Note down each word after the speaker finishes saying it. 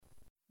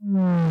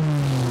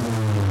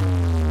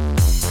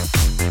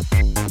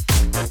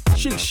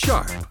She's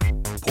sharp,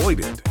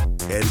 pointed,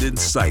 and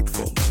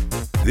insightful.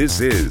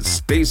 This is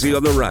Stacey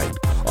on the Right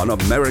on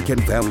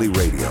American Family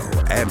Radio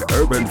and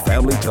Urban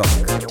Family Talk.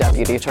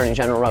 Deputy Attorney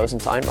General Rod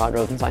Rosenstein,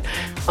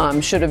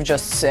 should have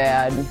just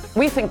said,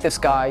 we think this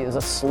guy is a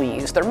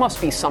sleaze. There must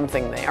be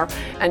something there.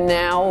 And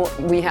now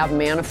we have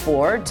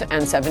Manafort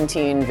and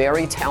 17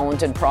 very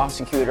talented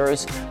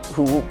prosecutors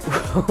who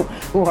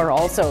are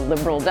also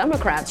liberal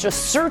Democrats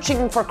just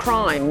searching for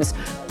crimes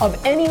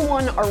of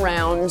anyone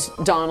around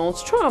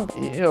Donald Trump.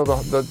 You know,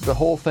 the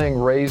whole thing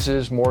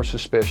raises more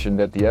suspicion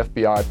that the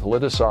FBI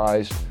politicized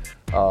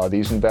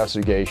these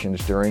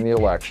investigations during the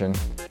election,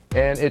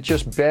 and it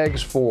just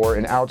begs for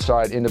an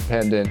outside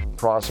independent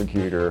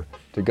prosecutor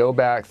to go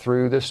back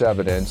through this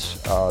evidence,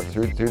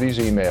 through these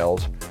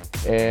emails,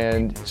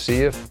 and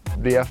see if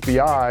the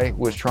FBI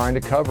was trying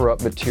to cover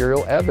up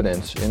material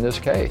evidence in this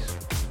case.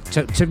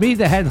 To me,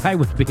 the headline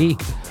would be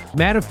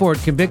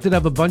Manafort convicted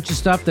of a bunch of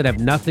stuff that have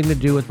nothing to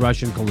do with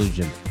Russian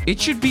collusion. It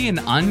should be an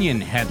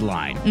Onion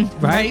headline,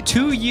 right?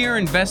 2-year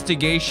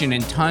investigation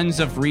and tons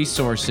of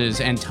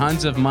resources and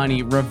tons of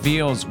money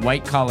reveals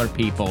white-collar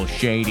people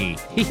shady.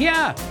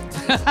 Yeah.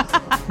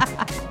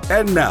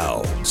 And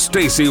now,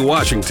 Stacey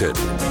Washington.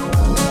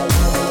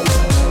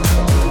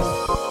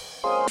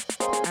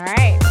 All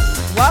right.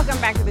 Welcome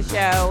back to the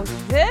show.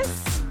 This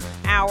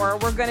hour,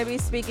 we're going to be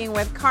speaking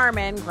with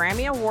Carman,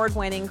 Grammy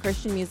Award-winning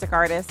Christian music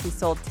artist. He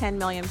sold 10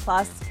 million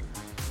plus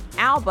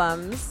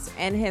albums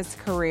in his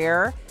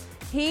career.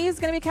 He's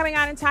going to be coming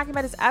on and talking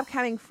about his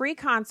upcoming free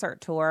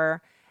concert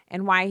tour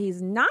and why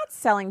he's not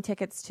selling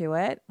tickets to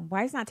it,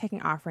 why he's not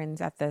taking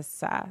offerings at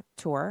this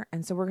tour.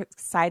 And so we're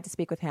excited to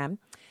speak with him.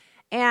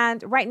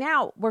 And right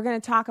now, we're going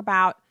to talk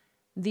about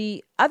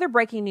the other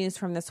breaking news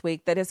from this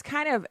week that is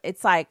kind of,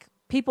 it's like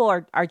people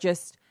are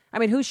just, I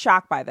mean, who's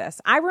shocked by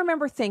this? I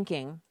remember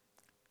thinking,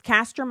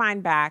 cast your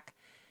mind back.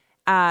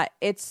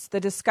 It's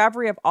the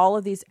discovery of all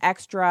of these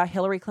extra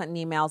Hillary Clinton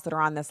emails that are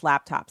on this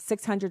laptop,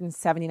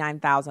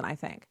 679,000, I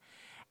think.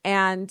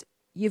 And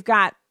you've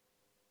got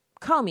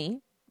Comey,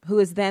 who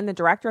is then the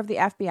director of the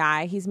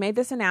FBI. He's made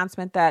this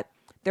announcement that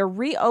they're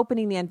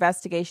reopening the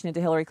investigation into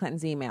Hillary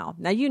Clinton's email.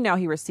 Now, you know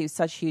he received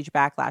such huge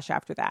backlash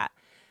after that.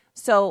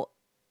 So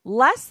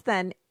less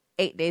than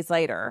 8 days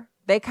later,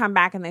 they come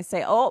back and they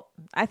say, oh,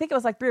 I think it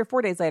was like 3 or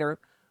 4 days later,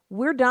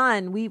 we're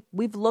done.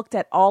 We've looked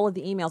at all of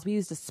the emails. We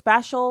used a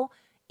special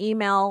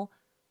email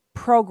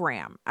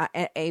program,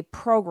 a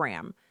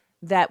program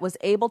that was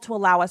able to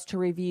allow us to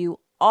review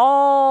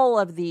all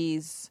of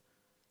these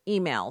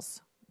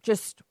emails.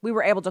 Just, we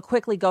were able to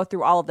quickly go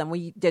through all of them.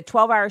 We did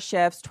 12-hour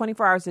shifts,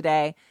 24 hours a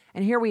day.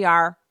 And here we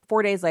are,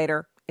 4 days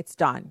later, it's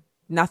done.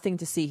 Nothing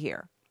to see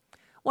here.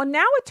 Well,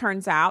 now it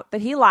turns out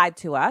that he lied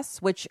to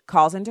us, which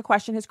calls into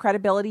question his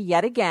credibility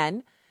yet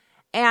again.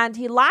 And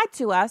he lied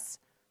to us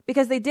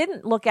because they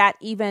didn't look at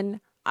even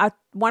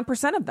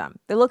 1% of them.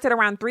 They looked at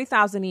around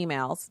 3,000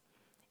 emails,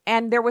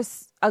 and there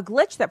was a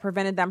glitch that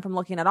prevented them from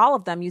looking at all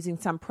of them using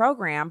some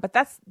program, but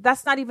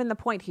that's not even the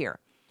point here.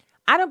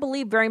 I don't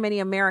believe very many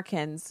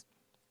Americans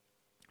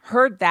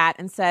heard that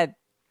and said,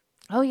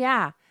 oh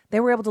yeah, they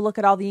were able to look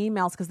at all the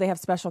emails because they have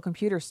special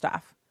computer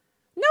stuff.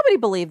 Nobody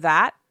believed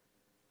that.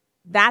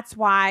 That's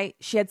why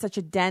she had such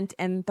a dent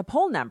in the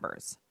poll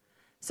numbers.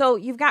 So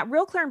you've got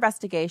Real Clear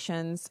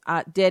Investigations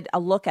did a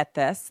look at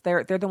this.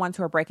 They're the ones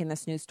who are breaking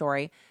this news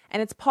story. And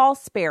it's Paul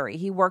Sperry.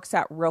 He works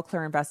at Real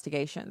Clear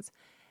Investigations.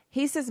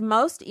 He says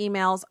most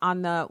emails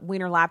on the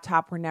Wiener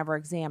laptop were never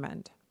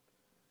examined.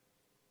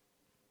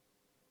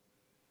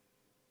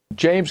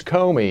 James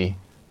Comey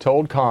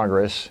told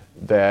Congress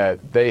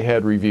that they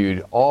had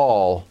reviewed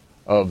all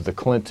of the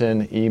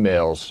Clinton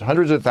emails,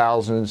 hundreds of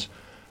thousands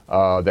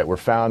that were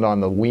found on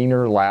the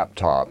Wiener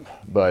laptop.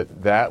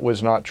 But that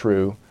was not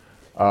true.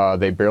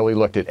 They barely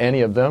looked at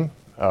any of them.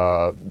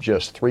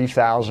 Just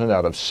 3,000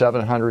 out of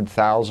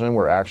 700,000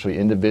 were actually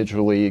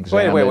individually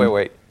examined.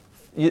 Wait.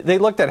 They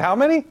looked at how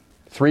many?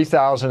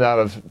 3,000 out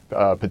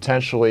of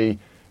potentially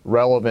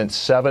relevant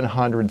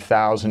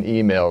 700,000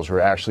 emails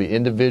were actually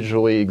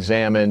individually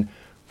examined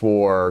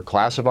for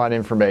classified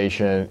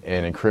information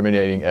and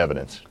incriminating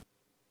evidence.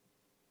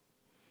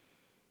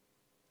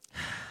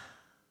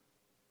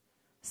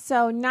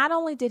 So not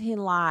only did he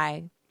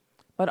lie,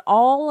 but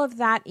all of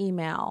that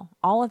email,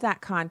 all of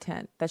that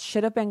content that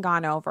should have been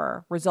gone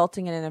over,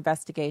 resulting in an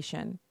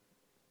investigation,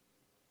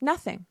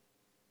 nothing.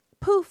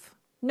 Poof,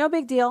 no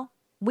big deal.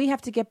 We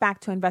have to get back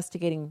to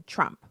investigating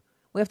Trump.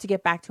 We have to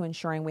get back to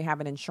ensuring we have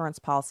an insurance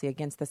policy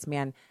against this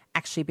man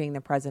actually being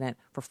the president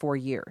for 4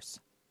 years.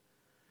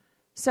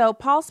 So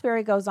Paul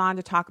Sperry goes on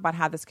to talk about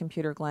how this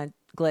computer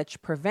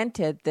glitch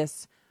prevented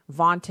this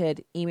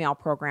vaunted email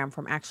program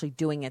from actually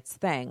doing its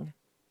thing.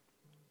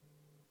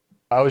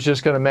 I was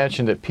just going to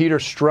mention that Peter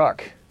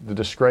Strzok, the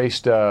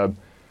disgraced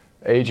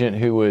agent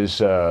who was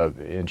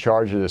in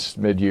charge of this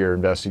mid-year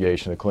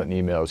investigation of Clinton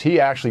emails, he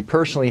actually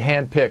personally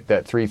handpicked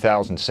that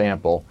 3,000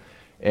 sample.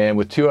 And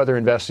with 2 other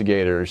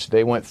investigators,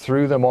 they went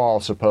through them all,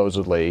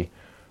 supposedly,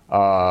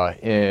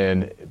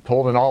 and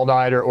pulled an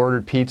all-nighter,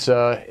 ordered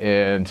pizza,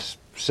 and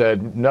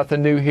said,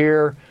 nothing new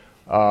here.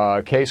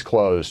 Case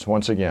closed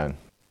once again.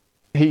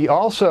 He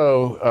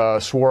also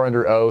swore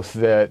under oath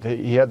that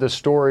he had this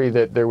story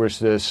that there was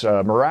this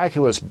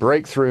miraculous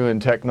breakthrough in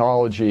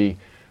technology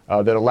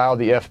that allowed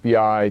the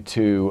FBI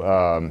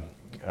to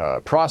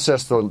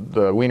process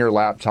the Weiner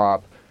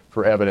laptop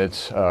for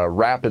evidence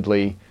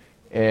rapidly.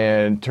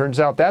 And turns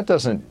out that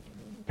doesn't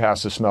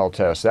pass the smell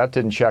test. That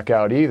didn't check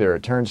out either.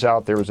 It turns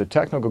out there was a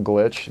technical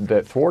glitch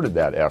that thwarted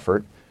that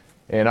effort.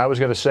 And I was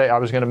going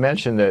to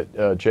mention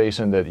that,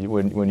 Jason, that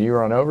when you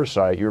were on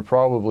oversight, you were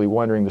probably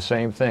wondering the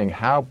same thing.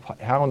 How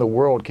in the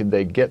world could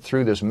they get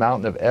through this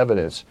mountain of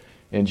evidence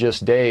in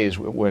just days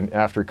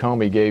after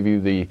Comey gave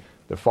you the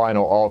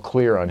final all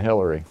clear on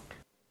Hillary?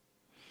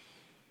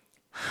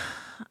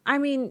 I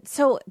mean,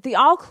 so the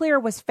all clear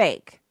was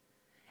fake.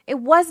 It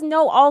was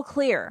no all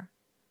clear.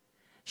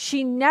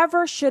 She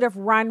never should have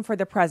run for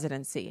the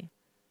presidency.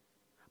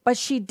 But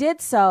she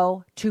did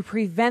so to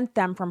prevent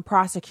them from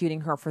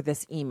prosecuting her for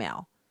this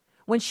email.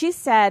 When she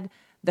said,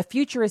 the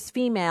future is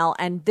female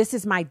and this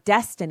is my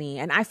destiny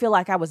and I feel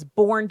like I was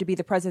born to be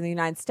the president of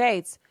the United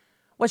States,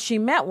 what she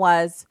meant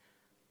was,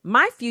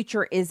 my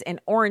future is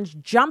an orange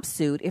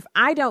jumpsuit if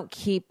I don't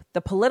keep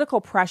the political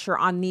pressure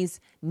on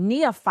these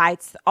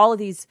neophytes, all of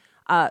these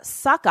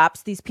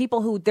suck-ups, these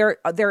people who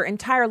their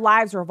entire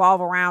lives revolve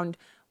around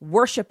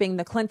worshiping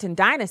the Clinton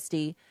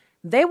dynasty.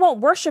 They won't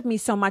worship me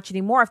so much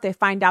anymore if they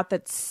find out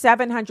that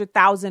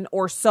 700,000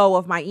 or so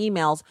of my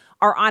emails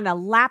are on a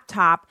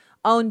laptop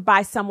owned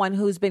by someone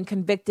who's been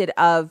convicted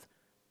of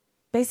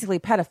basically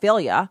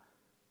pedophilia.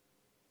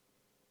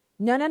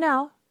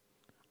 No.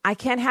 I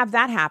can't have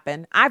that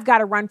happen. I've got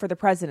to run for the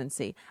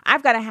presidency.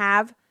 I've got to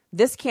have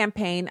this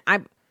campaign.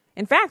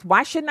 In fact,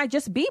 why shouldn't I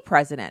just be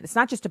president? It's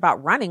not just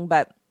about running,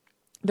 but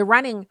the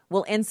running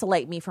will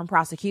insulate me from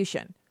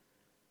prosecution.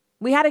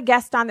 We had a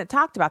guest on that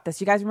talked about this.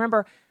 You guys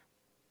remember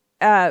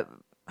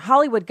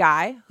Hollywood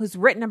guy who's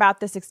written about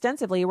this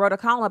extensively. He wrote a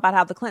column about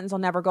how the Clintons will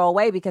never go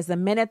away because the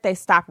minute they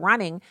stop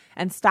running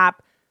and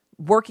stop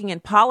working in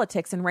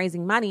politics and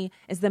raising money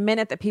is the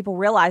minute that people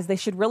realize they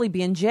should really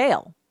be in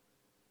jail.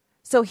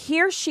 So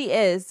here she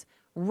is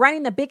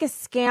running the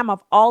biggest scam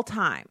of all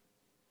time,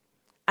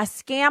 a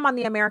scam on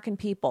the American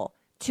people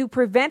to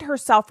prevent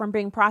herself from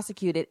being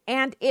prosecuted.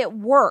 And it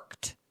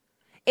worked.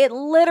 It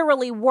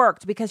literally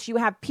worked because you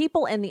have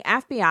people in the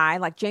FBI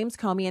like James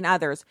Comey and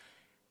others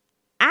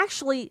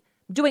actually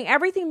doing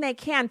everything they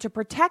can to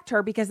protect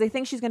her because they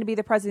think she's going to be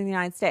the president of the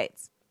United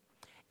States.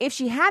 If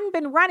she hadn't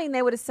been running,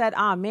 they would have said,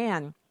 oh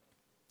man,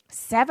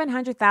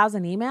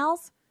 700,000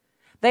 emails?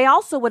 They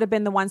also would have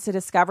been the ones to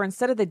discover,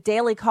 instead of the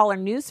Daily Caller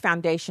News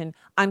Foundation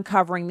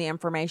uncovering the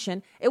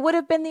information, it would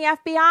have been the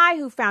FBI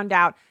who found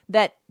out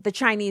that the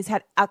Chinese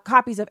had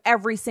copies of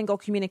every single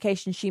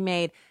communication she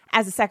made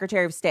as a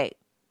Secretary of State.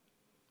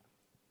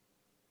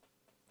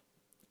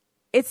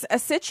 It's a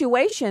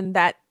situation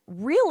that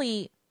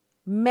really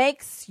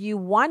makes you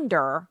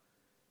wonder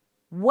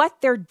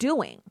what they're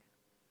doing.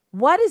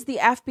 What is the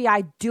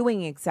FBI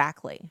doing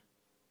exactly?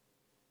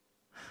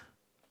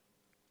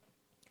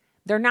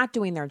 They're not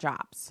doing their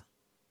jobs.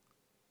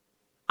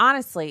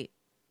 Honestly,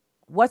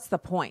 what's the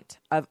point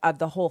of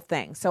the whole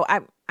thing? So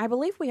I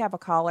believe we have a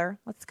caller.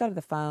 Let's go to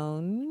the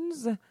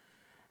phones.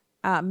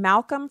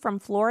 Malcolm from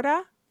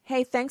Florida.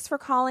 Hey, thanks for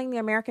calling the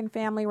American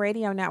Family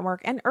Radio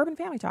Network and Urban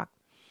Family Talk.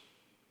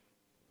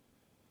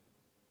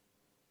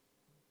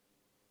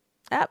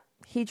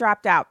 He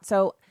dropped out.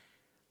 So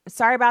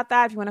sorry about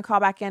that. If you want to call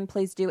back in,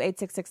 please do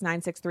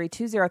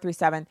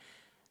 866-963-2037.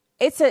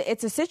 It's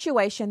a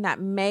situation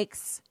that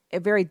makes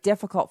it very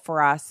difficult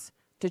for us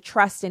to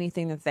trust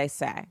anything that they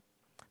say.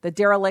 The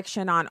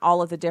dereliction on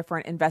all of the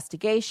different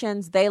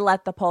investigations. They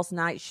let the Pulse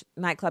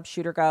nightclub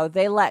shooter go.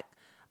 They let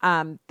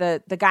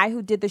the guy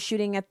who did the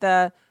shooting at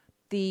the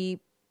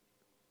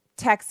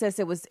Texas.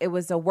 It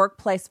was a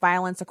workplace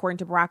violence, according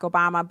to Barack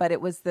Obama, but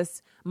it was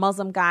this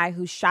Muslim guy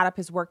who shot up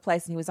his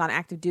workplace and he was on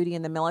active duty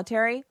in the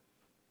military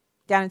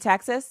down in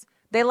Texas.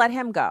 They let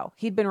him go.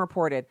 He'd been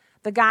reported.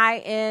 The guy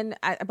in,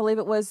 I believe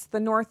it was the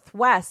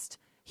Northwest,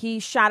 he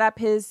shot up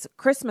his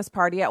Christmas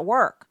party at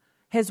work.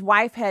 His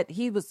wife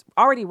he was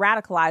already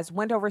radicalized,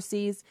 went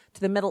overseas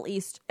to the Middle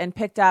East and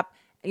picked up,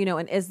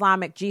 an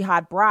Islamic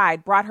jihad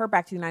bride, brought her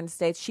back to the United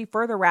States. She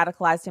further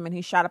radicalized him and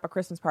he shot up a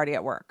Christmas party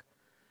at work.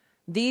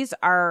 These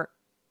are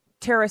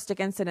terroristic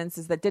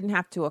incidences that didn't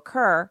have to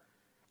occur,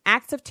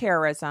 acts of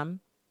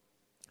terrorism.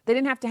 They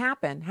didn't have to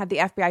happen had the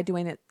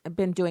FBI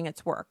been doing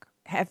its work.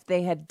 If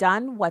they had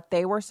done what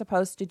they were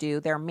supposed to do,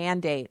 their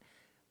mandate,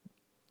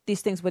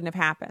 these things wouldn't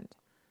have happened.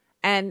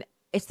 And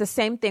it's the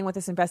same thing with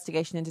this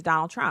investigation into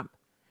Donald Trump.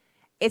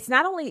 It's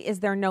not only is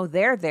there no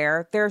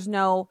there's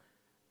no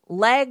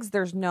legs,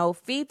 there's no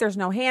feet, there's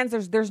no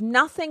hands, there's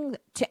nothing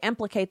to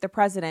implicate the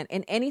president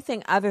in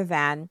anything other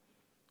than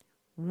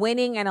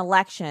winning an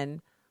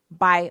election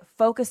by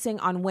focusing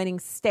on winning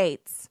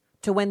states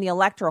to win the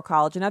Electoral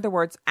College. In other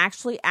words,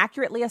 actually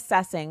accurately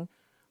assessing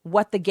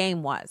what the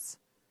game was.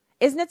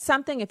 Isn't it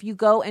something if you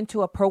go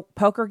into a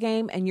poker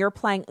game and you're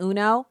playing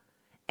Uno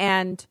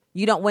and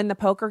you don't win the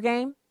poker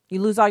game,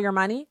 you lose all your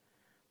money?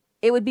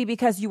 It would be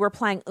because you were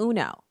playing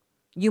Uno.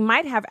 You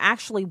might have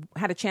actually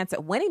had a chance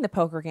at winning the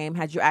poker game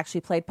had you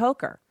actually played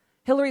poker.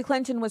 Hillary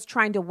Clinton was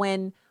trying to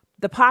win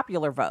the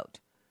popular vote.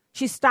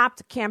 She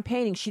stopped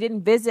campaigning. She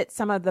didn't visit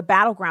some of the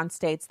battleground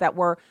states that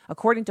were,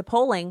 according to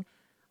polling,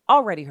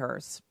 already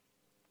hers.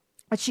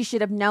 But she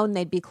should have known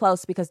they'd be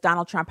close because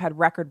Donald Trump had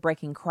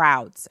record-breaking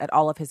crowds at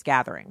all of his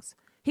gatherings.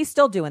 He's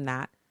still doing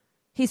that.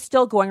 He's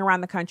still going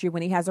around the country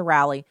when he has a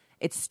rally.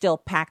 It's still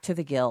packed to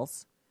the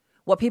gills.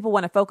 What people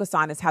want to focus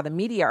on is how the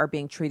media are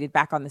being treated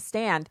back on the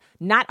stand,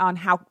 not on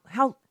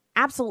how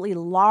absolutely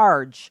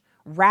large,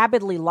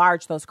 rabidly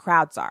large those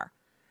crowds are.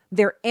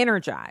 They're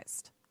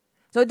energized.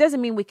 So it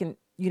doesn't mean we can,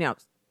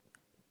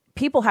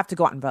 people have to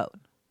go out and vote.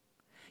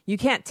 You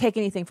can't take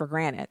anything for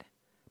granted.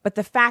 But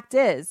the fact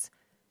is,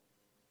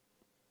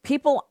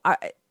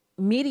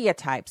 media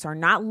types are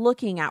not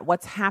looking at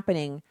what's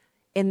happening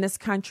in this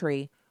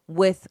country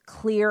with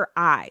clear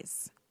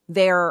eyes.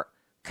 They're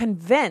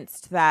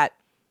convinced that,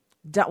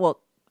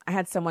 I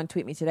had someone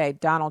tweet me today,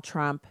 Donald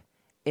Trump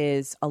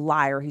is a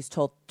liar. He's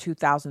told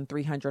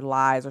 2,300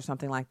 lies or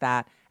something like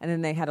that. And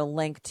then they had a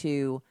link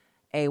to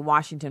a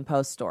Washington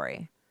Post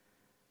story.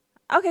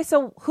 Okay,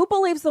 so who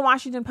believes the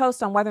Washington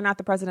Post on whether or not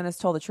the president has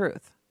told the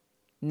truth?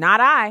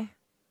 Not I.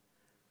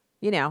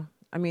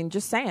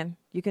 Just saying.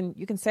 You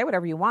can say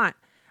whatever you want.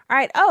 All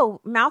right.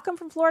 Oh, Malcolm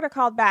from Florida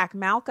called back.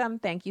 Malcolm,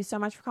 thank you so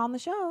much for calling the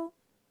show.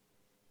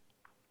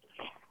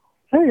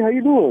 Hey, how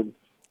you doing?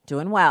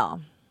 Doing well.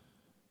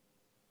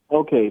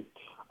 Okay.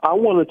 I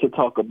wanted to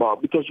talk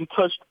about, because you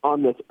touched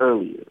on this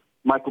earlier,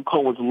 Michael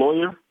Cohen's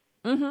lawyer,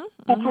 who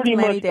pretty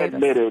much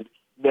admitted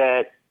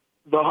that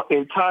the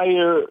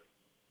entire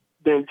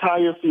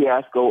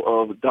fiasco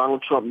of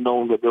Donald Trump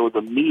knowing that there was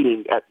a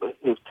meeting at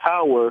his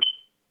tower,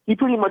 he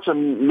pretty much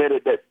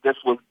admitted that this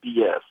was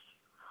BS.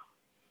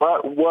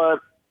 But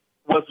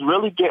what's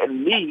really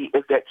getting me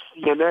is that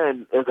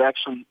CNN is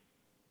actually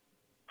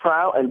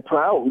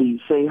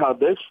proudly saying how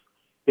they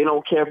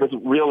don't care if it's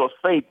real or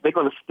fake, they're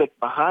going to stick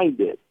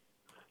behind it.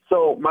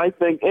 So my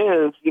thing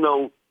is,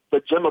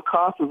 the Jim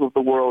Acostas of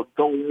the world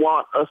don't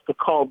want us to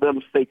call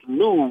them fake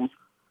news,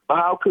 but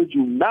how could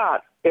you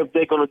not if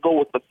they're going to go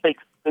with the fake?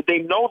 If they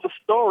know the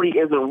story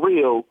isn't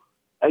real,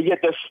 and yet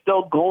they're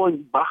still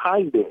going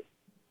behind it.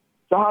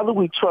 So how do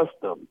we trust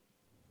them?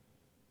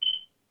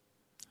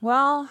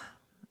 Well,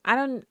 I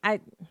don't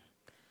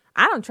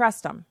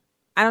trust them.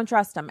 I don't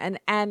trust them.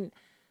 And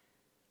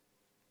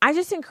I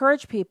just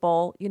encourage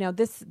people,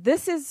 this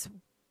is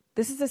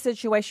a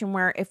situation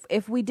where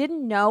if we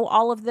didn't know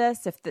all of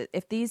this,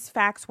 if these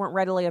facts weren't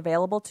readily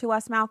available to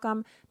us,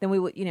 Malcolm, then we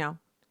would,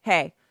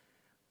 hey,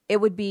 it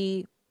would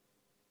be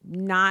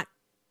not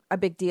a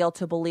big deal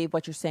to believe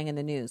what you're saying in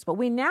the news. But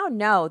we now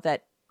know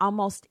that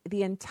almost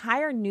the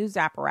entire news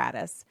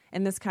apparatus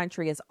in this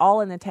country is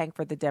all in the tank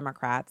for the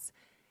Democrats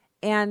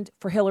and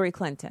for Hillary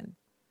Clinton.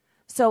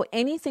 So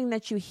anything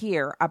that you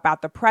hear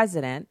about the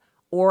president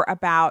or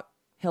about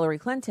Hillary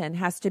Clinton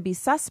has to be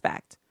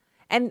suspect.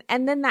 And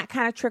then that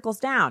kind of trickles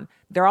down.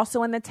 They're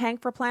also in the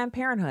tank for Planned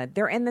Parenthood.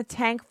 They're in the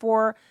tank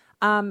for,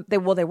 they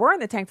were in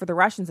the tank for the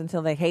Russians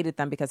until they hated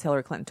them because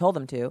Hillary Clinton told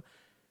them to.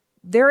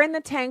 They're in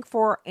the tank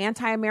for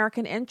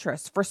anti-American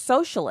interests, for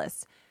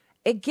socialists.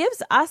 It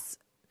gives us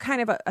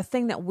kind of a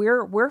thing that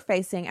we're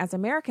facing as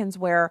Americans,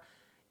 where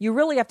you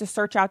really have to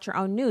search out your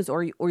own news,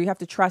 or you have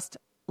to trust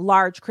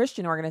large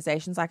Christian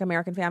organizations like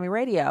American Family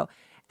Radio.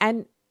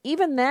 And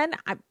even then,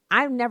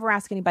 I never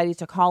ask anybody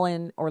to call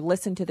in or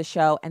listen to the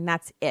show, and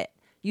that's it.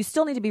 You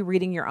still need to be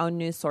reading your own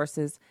news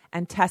sources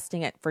and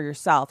testing it for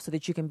yourself so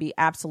that you can be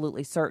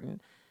absolutely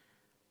certain.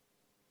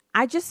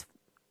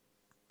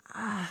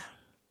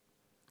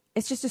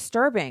 It's just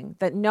disturbing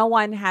that no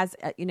one has,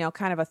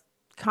 kind of a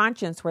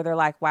conscience where they're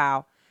like,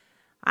 wow,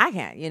 I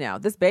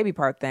can't, this baby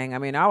part thing. I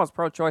mean, I was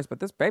pro-choice, but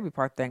this baby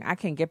part thing, I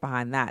can't get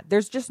behind that.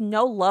 There's just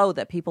no low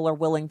that people are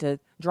willing to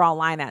draw a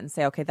line at and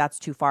say, okay, that's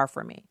too far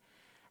for me.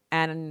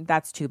 And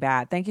that's too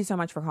bad. Thank you so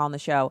much for calling the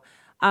show.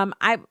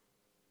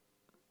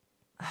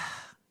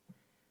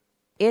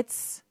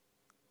 It's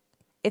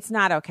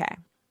not okay.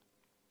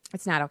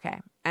 It's not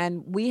okay.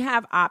 And we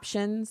have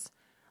options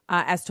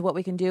as to what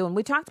we can do. And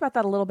we talked about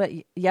that a little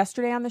bit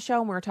yesterday on the show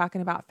when we were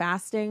talking about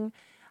fasting.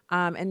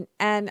 And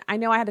I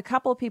know I had a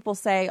couple of people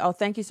say, oh,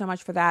 thank you so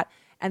much for that.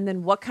 And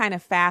then what kind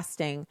of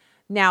fasting?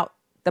 Now,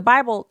 the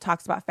Bible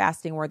talks about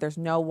fasting where there's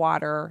no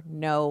water,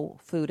 no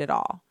food at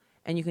all.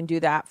 And you can do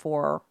that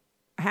for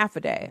half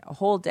a day, a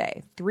whole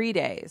day, 3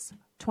 days,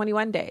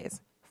 21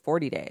 days,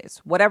 40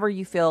 days, whatever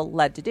you feel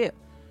led to do.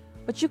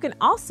 But you can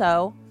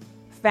also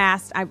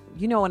fast.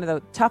 One of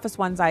the toughest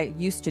ones I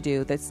used to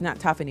do that's not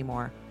tough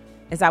anymore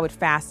is I would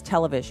fast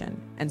television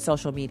and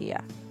social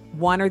media,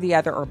 one or the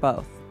other or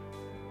both.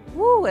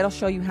 Woo, it'll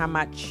show you how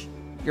much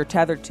you're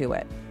tethered to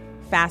it.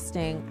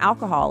 Fasting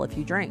alcohol if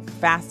you drink,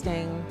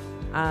 fasting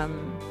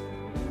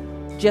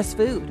just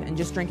food and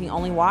just drinking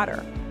only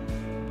water.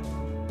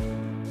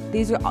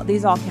 These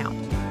all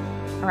count.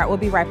 All right, we'll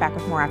be right back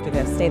with more after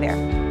this. Stay there.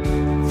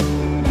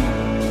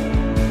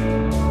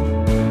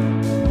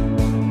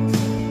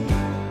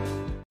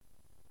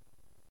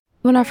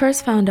 When I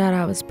first found out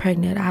I was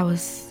pregnant, I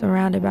was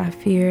surrounded by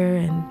fear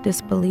and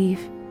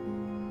disbelief.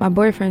 My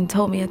boyfriend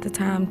told me at the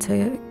time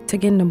to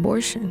get an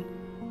abortion.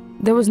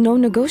 There was no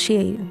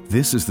negotiating.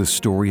 This is the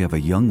story of a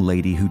young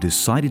lady who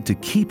decided to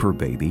keep her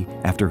baby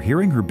after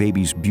hearing her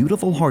baby's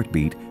beautiful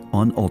heartbeat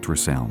on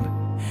ultrasound.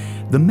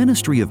 The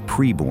Ministry of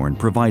Preborn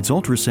provides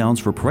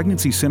ultrasounds for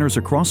pregnancy centers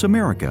across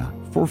America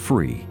for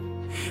free.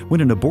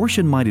 When an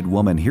abortion-minded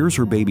woman hears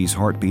her baby's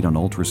heartbeat on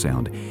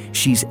ultrasound,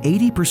 she's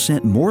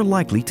 80% more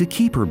likely to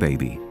keep her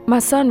baby. My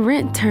son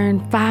Rent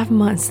turned 5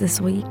 months this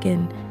week,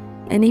 and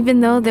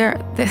even though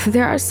there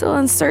are still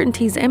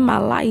uncertainties in my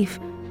life,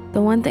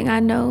 the one thing I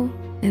know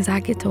is I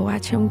get to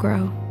watch him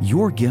grow.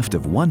 Your gift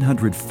of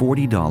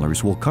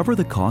 $140 will cover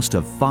the cost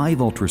of 5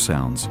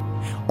 ultrasounds.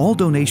 All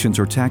donations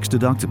are tax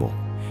deductible.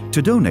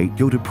 To donate,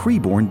 go to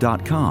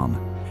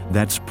preborn.com.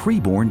 That's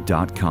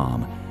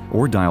preborn.com.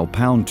 Or dial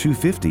pound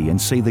 250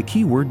 and say the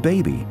keyword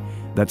baby.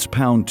 That's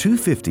pound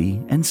 250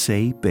 and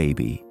say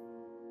baby.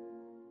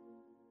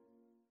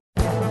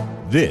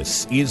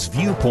 This is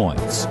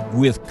Viewpoints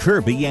with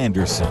Kirby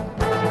Anderson.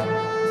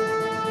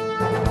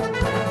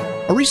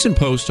 A recent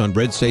post on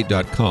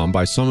breadstate.com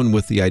by someone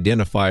with the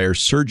identifier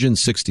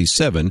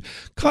Surgeon67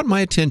 caught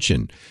my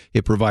attention.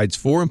 It provides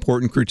 4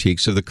 important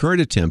critiques of the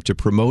current attempt to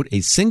promote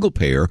a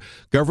single-payer,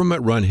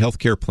 government-run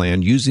healthcare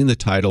plan using the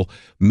title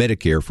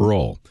Medicare for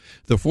All.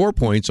 The 4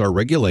 points are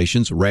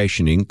regulations,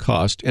 rationing,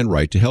 cost, and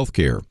right to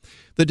healthcare.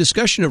 The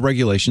discussion of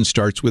regulations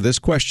starts with this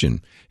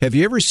question. Have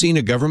you ever seen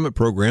a government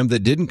program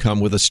that didn't come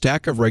with a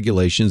stack of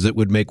regulations that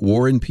would make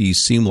War and Peace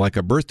seem like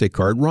a birthday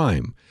card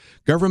rhyme?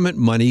 Government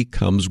money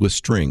comes with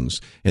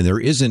strings, and there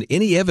isn't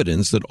any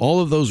evidence that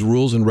all of those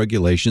rules and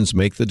regulations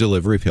make the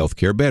delivery of health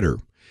care better.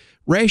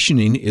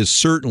 Rationing is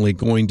certainly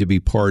going to be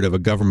part of a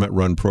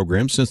government-run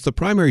program since the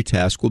primary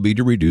task will be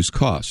to reduce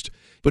cost.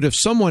 But if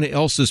someone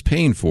else is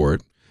paying for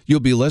it, you'll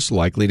be less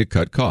likely to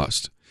cut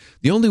cost.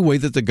 The only way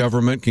that the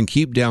government can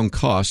keep down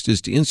cost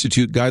is to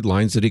institute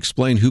guidelines that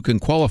explain who can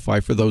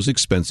qualify for those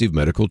expensive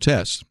medical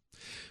tests.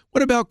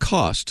 What about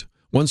cost?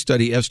 One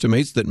study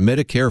estimates that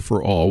Medicare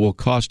for All will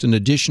cost an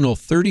additional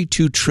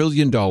 $32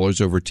 trillion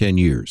over 10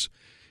 years.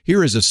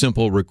 Here is a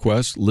simple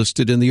request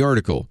listed in the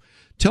article.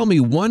 Tell me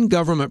one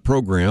government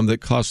program that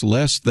costs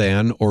less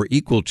than or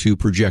equal to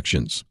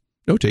projections.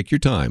 No, take your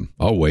time.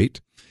 I'll wait.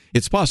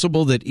 It's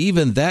possible that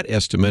even that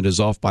estimate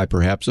is off by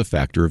perhaps a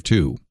factor of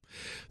 2.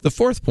 The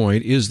 4th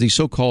point is the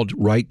so-called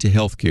right to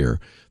health care.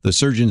 The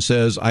surgeon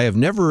says, I have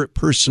never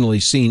personally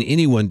seen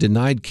anyone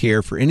denied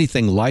care for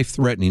anything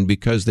life-threatening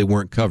because they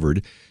weren't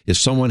covered. If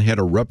someone had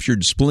a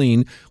ruptured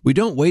spleen, we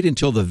don't wait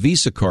until the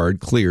Visa card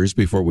clears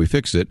before we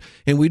fix it,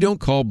 and we don't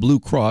call Blue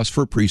Cross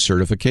for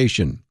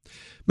pre-certification.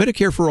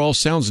 Medicare for All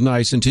sounds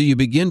nice until you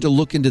begin to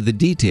look into the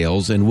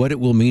details and what it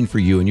will mean for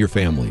you and your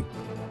family.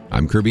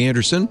 I'm Kirby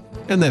Anderson,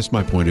 and that's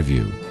my point of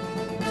view.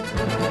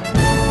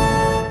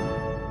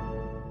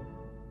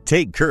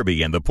 Take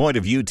Kirby and the Point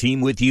of View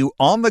team with you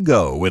on the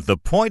go with the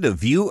Point of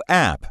View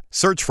app.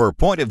 Search for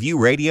Point of View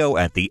Radio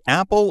at the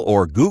Apple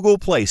or Google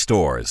Play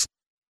stores.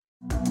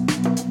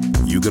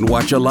 You can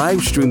watch a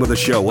live stream of the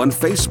show on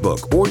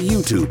Facebook or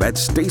YouTube at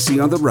Stacy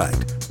on the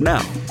Right.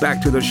 Now,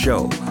 back to the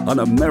show on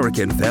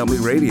American Family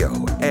Radio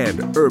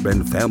and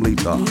Urban Family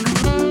Talk.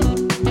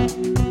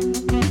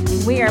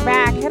 We are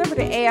back. Head over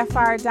to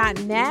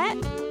afr.net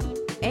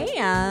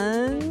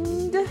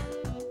and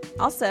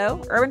also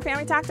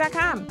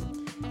urbanfamilytalk.com.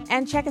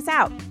 And check us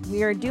out.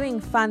 We are doing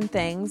fun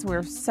things.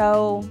 We're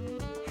so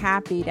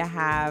happy to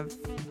have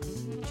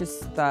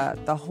just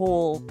the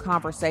whole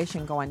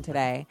conversation going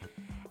today.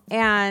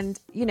 And,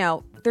 you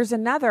know, there's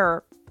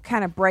another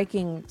kind of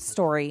breaking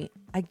story.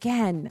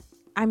 Again,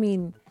 I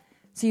mean,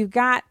 so you've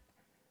got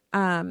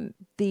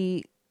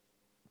the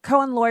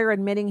Cohen lawyer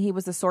admitting he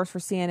was the source for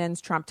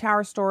CNN's Trump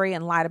Tower story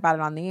and lied about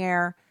it on the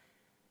air.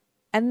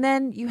 And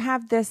then you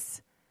have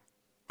this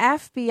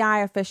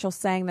FBI official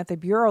saying that the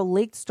Bureau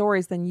leaked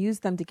stories, then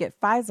used them to get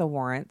FISA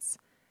warrants,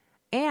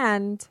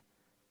 and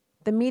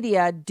the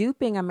media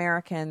duping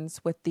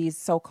Americans with these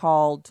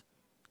so-called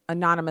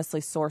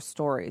anonymously sourced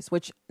stories,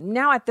 which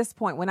now at this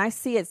point, when I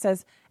see it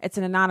says it's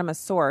an anonymous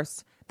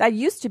source, that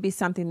used to be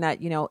something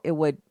that, you know, it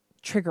would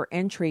trigger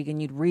intrigue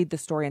and you'd read the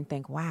story and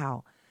think,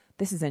 wow,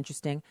 this is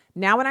interesting.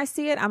 Now when I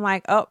see it, I'm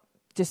like, oh,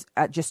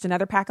 just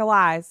another pack of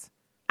lies.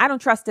 I don't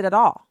trust it at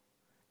all.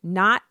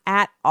 Not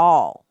at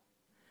all.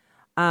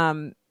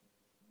 I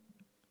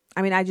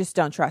mean, I just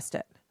don't trust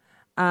it.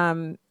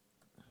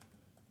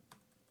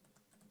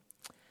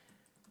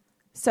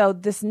 So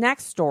this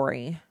next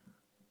story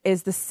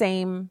is the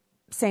same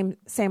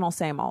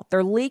old.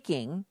 They're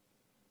leaking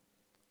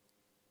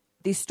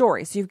these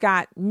stories. So you've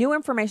got new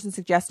information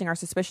suggesting our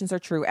suspicions are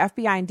true.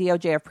 FBI and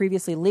DOJ have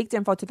previously leaked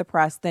info to the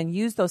press, then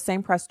used those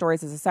same press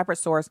stories as a separate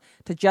source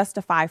to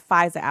justify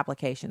FISA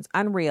applications.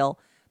 Unreal.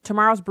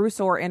 Tomorrow's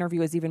Bruce Orr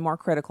interview is even more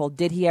critical.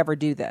 Did he ever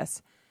do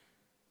this?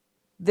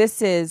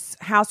 This is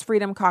House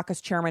Freedom Caucus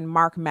Chairman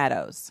Mark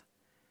Meadows.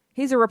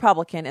 He's a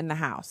Republican in the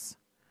House.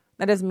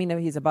 That doesn't mean that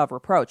he's above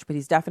reproach, but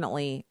he's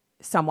definitely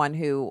someone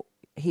who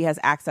he has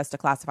access to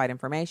classified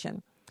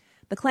information.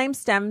 The claim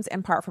stems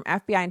in part from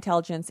FBI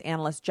intelligence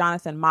analyst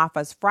Jonathan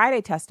Moffa's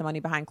Friday testimony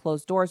behind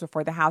closed doors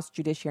before the House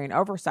Judiciary and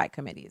Oversight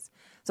Committees.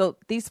 So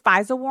these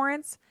FISA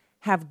warrants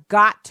have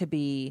got to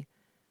be,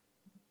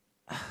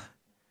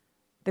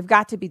 there's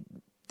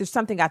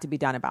something got to be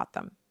done about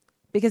them,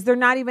 because they're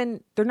not even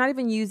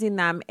using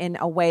them in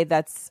a way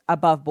that's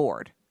above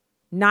board.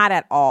 Not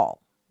at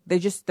all.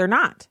 They're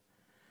not.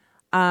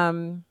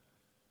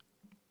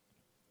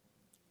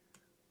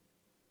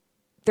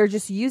 They're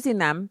just using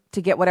them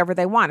to get whatever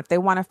they want. If they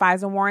want a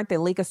FISA warrant, they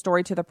leak a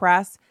story to the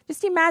press.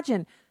 Just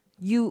imagine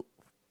you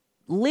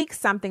leak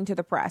something to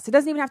the press. It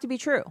doesn't even have to be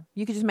true.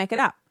 You could just make it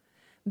up.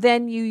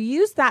 Then you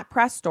use that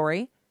press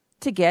story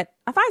to get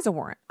a FISA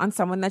warrant on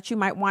someone that you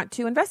might want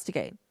to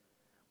investigate,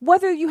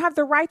 whether you have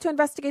the right to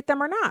investigate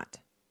them or not.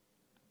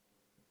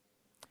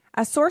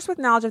 A source with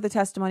knowledge of the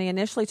testimony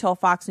initially told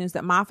Fox News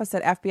that Moffa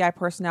said FBI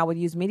personnel would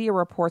use media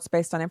reports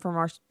based on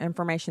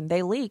information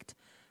they leaked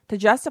to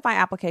justify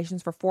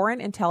applications for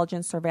Foreign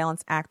Intelligence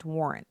Surveillance Act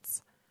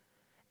warrants,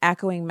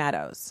 echoing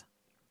Meadows.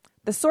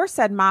 The source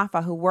said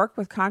Moffa, who worked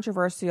with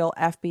controversial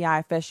FBI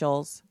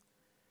officials,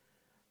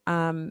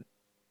 Peter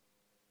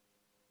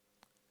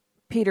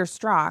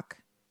Strzok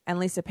and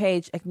Lisa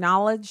Page,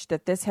 acknowledged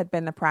that this had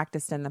been the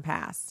practice in the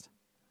past.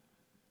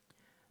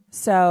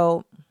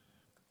 So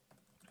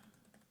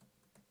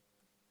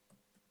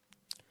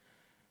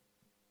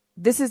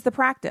this is the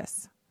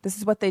practice. This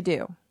is what they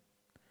do.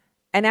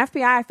 An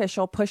FBI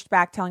official pushed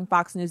back, telling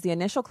Fox News the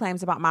initial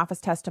claims about Moffa's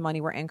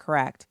testimony were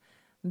incorrect.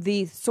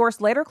 The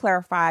source later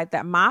clarified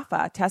that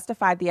Moffa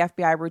testified the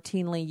FBI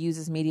routinely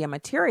uses media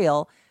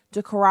material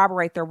to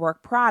corroborate their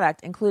work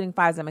product, including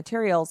FISA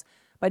materials,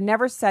 but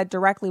never said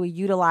directly we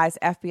utilize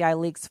FBI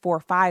leaks for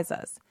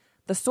FISAs.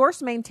 The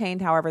source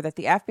maintained, however, that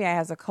the FBI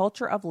has a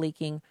culture of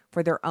leaking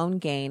for their own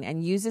gain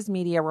and uses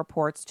media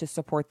reports to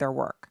support their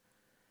work.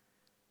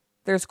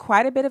 There's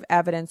quite a bit of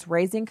evidence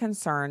raising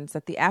concerns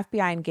that the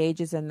FBI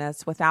engages in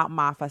this without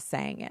Moffa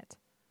saying it.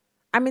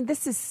 I mean,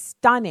 this is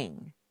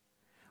stunning.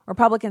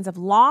 Republicans have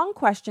long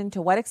questioned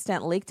to what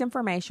extent leaked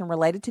information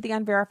related to the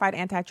unverified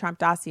anti-Trump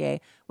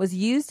dossier was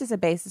used as a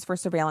basis for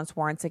surveillance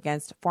warrants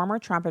against former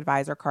Trump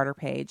advisor Carter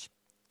Page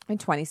in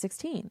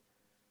 2016.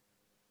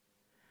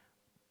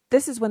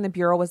 This is when the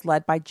Bureau was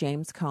led by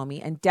James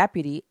Comey and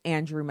Deputy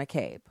Andrew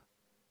McCabe,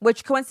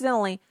 which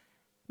coincidentally,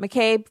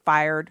 McCabe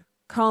fired,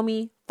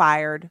 Comey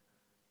fired.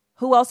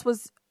 Who else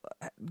was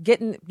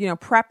getting,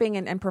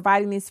 prepping and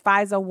providing these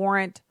FISA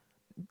warrant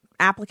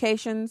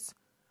applications?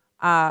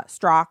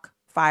 Strzok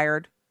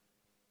fired.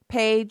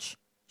 Page,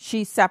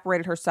 she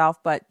separated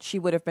herself, but she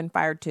would have been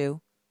fired too.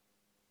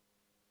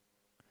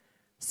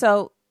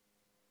 So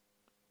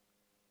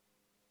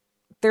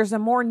there's a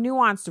more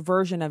nuanced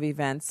version of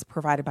events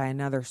provided by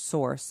another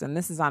source, and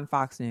this is on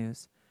Fox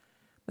News.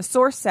 The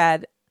source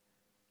said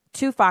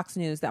to Fox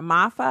News that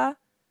Moffa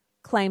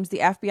claims the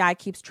FBI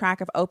keeps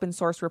track of open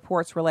source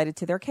reports related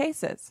to their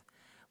cases.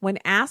 When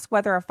asked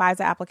whether a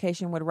FISA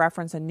application would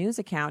reference a news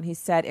account, he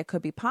said it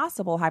could be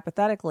possible,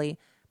 hypothetically,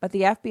 but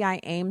the FBI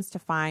aims to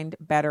find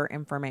better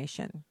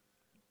information.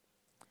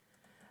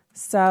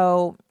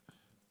 So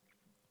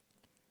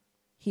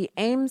they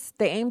aim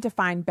to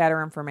find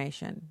better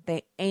information.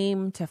 They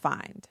aim to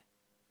find.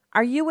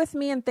 Are you with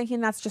me in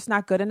thinking that's just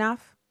not good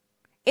enough?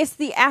 It's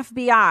the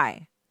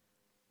FBI.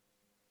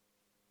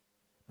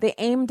 They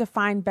aim to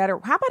find better.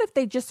 How about if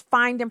they just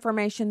find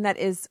information that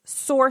is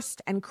sourced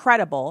and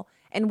credible,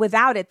 and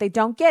without it, they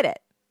don't get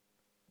it?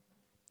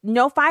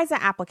 No FISA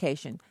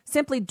application.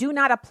 Simply do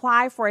not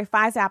apply for a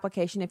FISA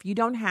application if you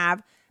don't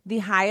have the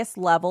highest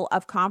level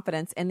of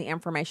confidence in the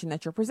information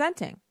that you're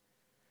presenting.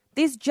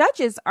 These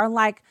judges are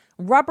like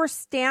rubber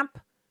stamp,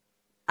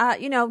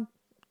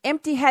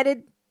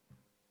 empty-headed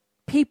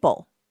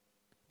people.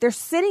 They're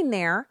sitting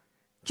there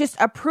just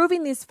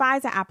approving these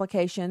FISA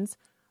applications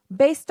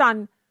based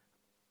on,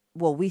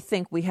 well, we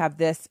think we have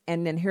this,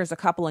 and then here's a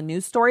couple of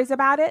news stories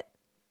about it.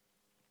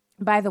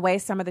 By the way,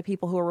 some of the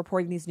people who are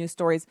reporting these news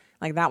stories,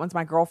 like that one's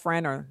my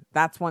girlfriend, or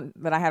that's one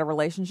that I had a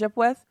relationship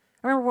with.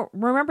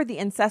 Remember the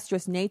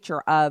incestuous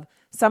nature of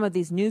some of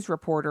these news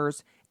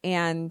reporters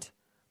and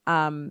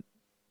the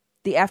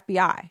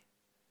FBI.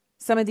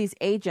 Some of these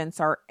agents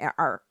are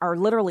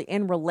literally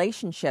in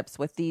relationships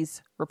with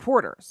these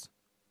reporters.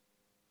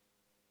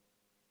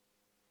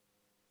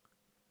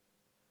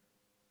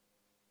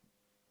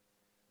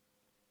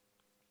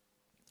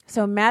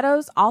 So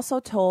Meadows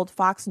also told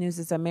Fox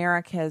News'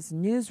 America's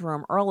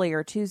Newsroom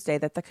earlier Tuesday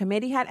that the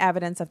committee had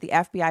evidence of the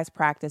FBI's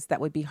practice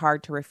that would be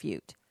hard to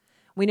refute.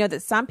 We know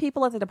that some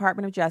people at the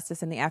Department of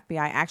Justice and the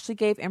FBI actually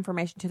gave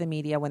information to the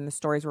media when the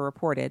stories were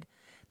reported.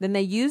 Then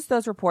they used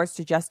those reports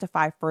to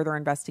justify further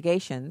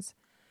investigations.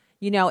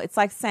 It's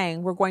like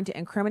saying we're going to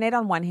incriminate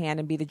on one hand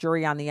and be the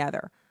jury on the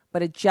other,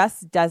 but it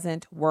just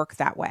doesn't work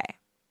that way.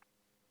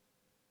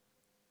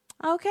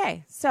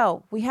 Okay,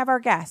 so we have our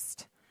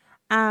guest.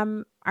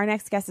 Our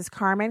next guest is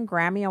Carmen,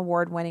 Grammy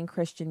Award-winning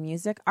Christian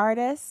music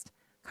artist.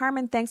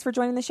 Carmen, thanks for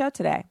joining the show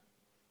today.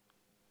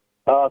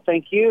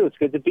 Thank you. It's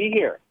good to be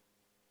here.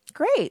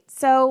 Great.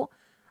 So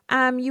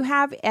You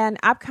have an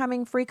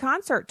upcoming free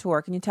concert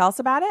tour. Can you tell us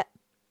about it?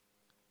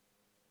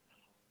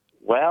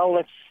 Well,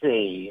 let's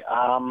see.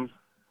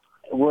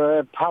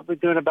 We're probably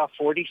doing about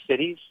 40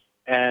 cities,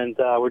 and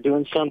we're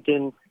doing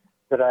something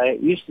that I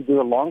used to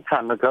do a long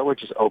time ago,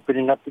 which is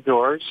opening up the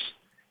doors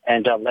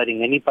and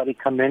letting anybody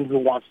come in who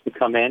wants to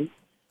come in.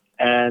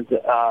 And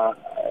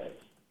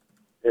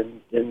it's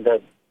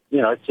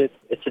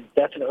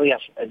definitely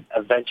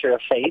a venture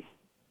of faith.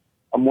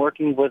 I'm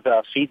working with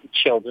Feed the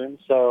Children,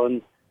 so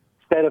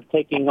instead of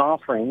taking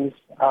offerings,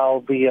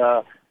 I'll be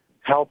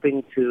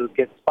helping to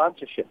get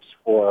sponsorships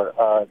for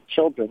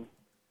children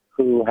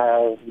who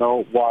have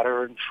no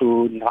water and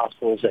food and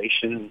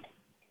hospitalization and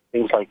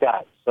things like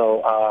that.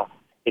 So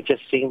it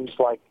just seems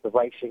like the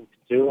right thing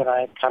to do, and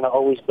I kind of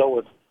always go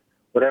with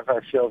whatever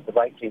I feel is the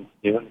right thing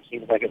to do, and it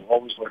seems like it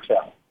always works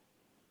out.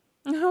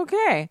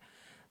 Okay.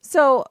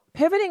 So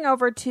pivoting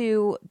over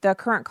to the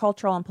current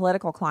cultural and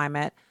political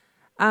climate,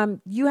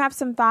 you have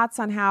some thoughts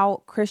on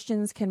how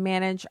Christians can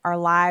manage our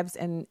lives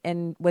in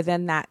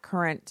within that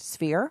current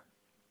sphere?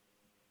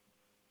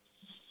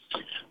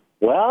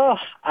 Well,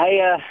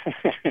 I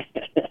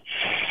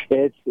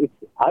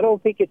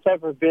don't think it's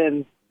ever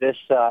been this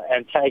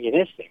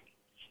antagonistic,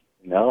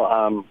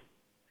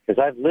 because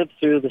I've lived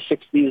through the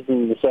 60s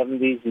and the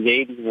 70s and the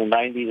 80s and the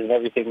 90s and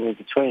everything in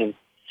between,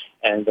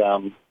 and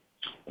I've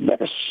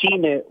never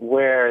seen it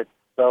where it's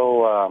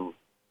so,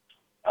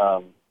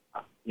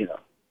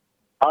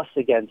 us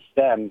against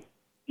them,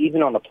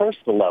 even on a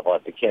personal level,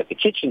 at the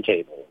kitchen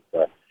table,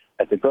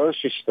 at the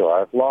grocery store.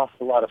 I've lost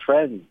a lot of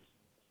friends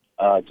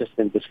just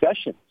in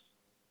discussions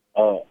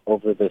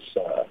over this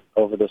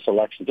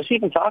election. Just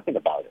even talking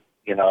about it,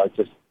 it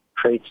just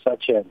creates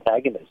such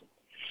antagonism.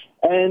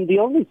 And the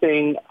only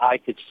thing I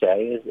could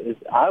say is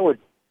I would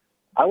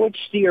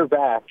steer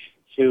back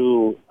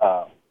to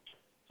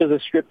the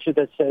scripture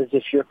that says,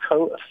 if your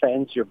coat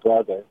offends your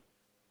brother,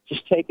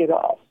 just take it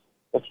off.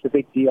 What's the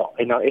big deal?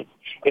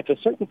 If a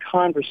certain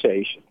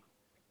conversation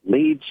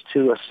leads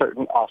to a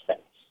certain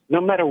offense,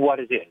 no matter what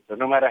it is, or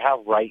no matter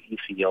how right you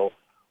feel,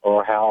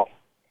 or how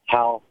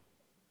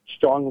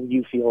strongly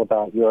you feel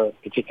about your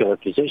particular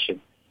position,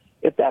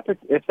 if that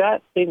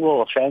thing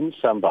will offend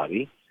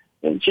somebody,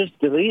 then just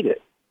delete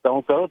it.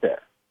 Don't go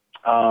there.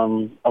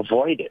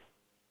 Avoid it.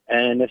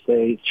 And if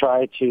they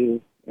try to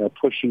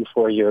push you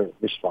for your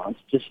response,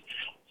 just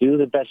do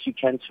the best you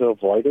can to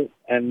avoid it,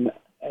 and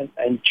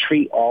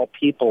treat all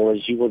people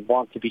as you would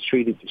want to be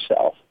treated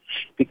yourself.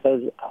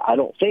 Because I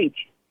don't think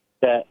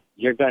that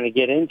you're going to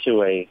get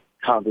into a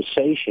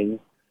conversation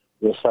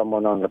with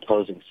someone on the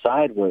opposing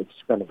side where it's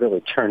going to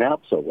really turn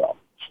out so well.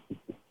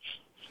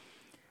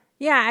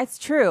 Yeah, it's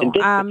true. In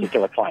this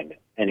particular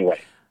climate, anyway.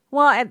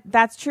 Well,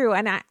 that's true.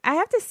 And I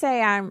have to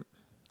say,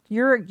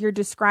 you're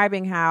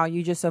describing how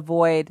you just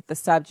avoid the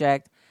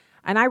subject.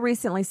 And I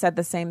recently said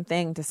the same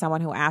thing to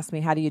someone who asked me,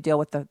 how do you deal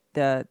with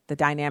the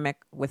dynamic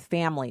with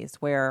families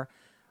where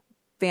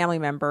family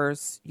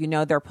members,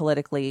 they're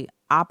politically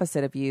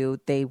opposite of you.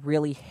 They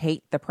really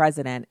hate the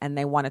president and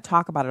they want to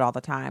talk about it all the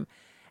time.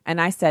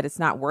 And I said, it's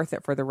not worth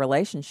it for the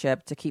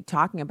relationship to keep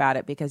talking about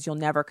it because you'll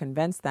never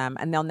convince them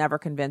and they'll never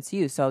convince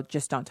you. So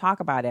just don't talk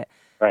about it.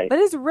 Right. But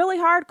it's really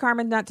hard,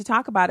 Carmen, not to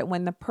talk about it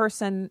when the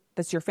person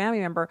that's your family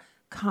member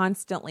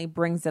constantly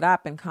brings it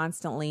up and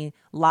constantly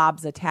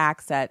lobs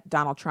attacks at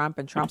Donald Trump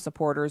and Trump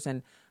supporters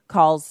and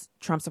calls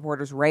Trump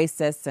supporters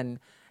racists. And,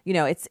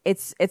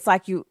 it's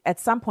like you, at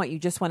some point you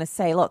just want to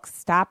say, look,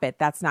 stop it.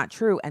 That's not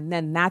true. And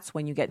then that's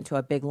when you get into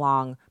a big,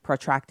 long,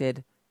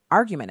 protracted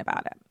argument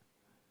about it.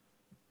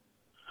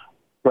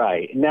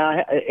 Right.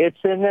 Now,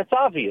 it's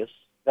obvious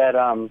that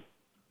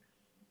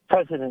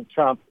President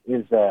Trump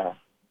is,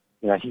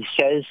 he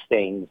says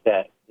things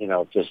that,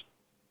 just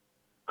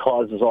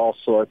causes all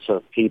sorts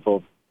of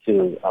people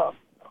to,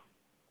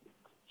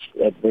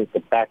 at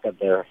the back of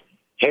their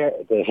hair,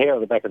 the hair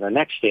on the back of their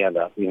neck stand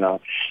up,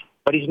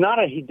 But he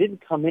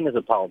didn't come in as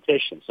a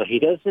politician, so he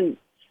doesn't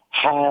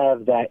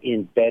have that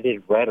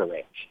embedded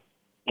rhetoric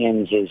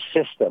in his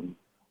system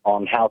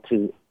on how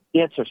to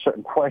answer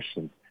certain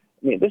questions.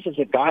 I mean, this is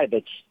a guy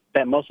that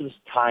spent most of his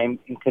time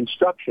in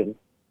construction,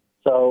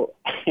 so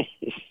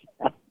he's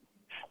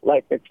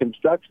like a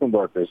construction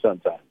worker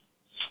sometimes.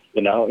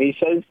 He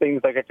says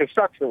things like a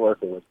construction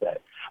worker would say.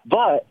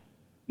 But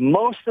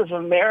most of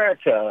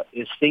America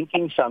is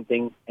thinking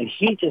something, and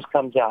he just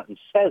comes out and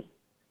says it.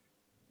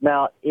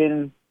 Now,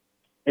 in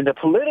the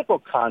political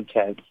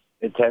context,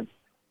 that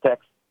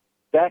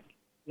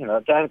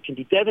can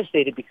be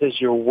devastating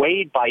because you're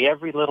weighed by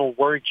every little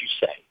word you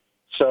say.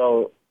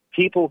 So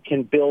people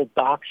can build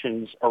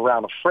doctrines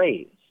around a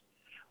phrase,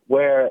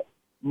 where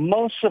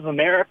most of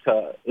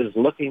America is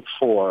looking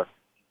for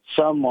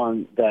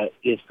someone that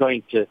is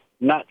going to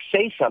not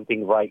say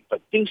something right,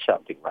 but do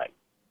something right.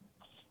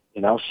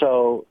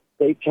 So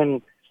they're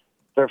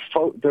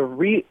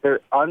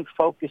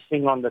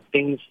unfocusing on the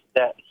things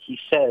that he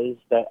says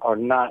that are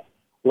not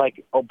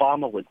like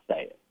Obama would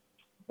say it,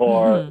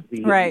 or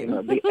the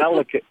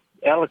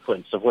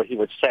eloquence of what he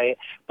would say,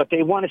 but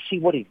they want to see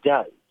what he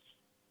does,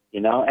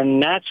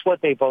 and that's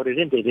what they voted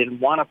in. They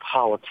didn't want a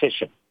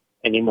politician.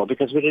 anymore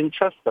because we didn't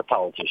trust the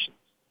politicians.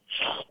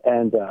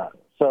 And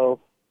so,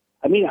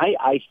 I mean,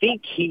 I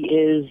think he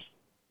is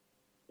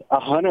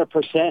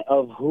 100%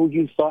 of who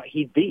you thought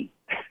he'd be.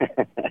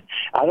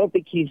 I don't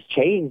think he's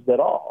changed at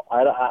all.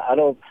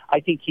 I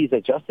think he's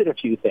adjusted a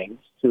few things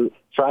to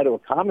try to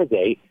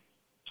accommodate,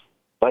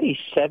 but he's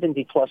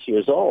 70 plus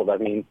years old. I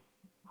mean,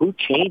 who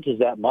changes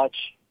that much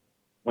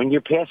when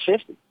you're past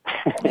 50?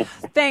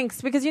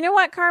 Thanks, because you know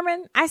what,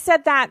 Carmen? I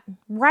said that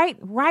right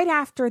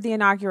after the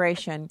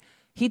inauguration.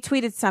 He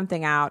tweeted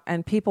something out,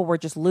 and people were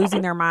just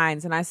losing their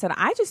minds. And I said,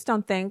 I just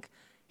don't think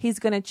he's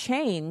going to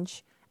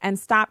change and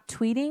stop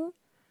tweeting.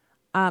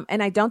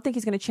 And I don't think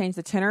he's going to change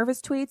the tenor of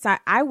his tweets.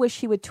 I wish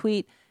he would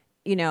tweet,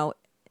 you know,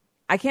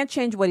 I can't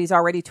change what he's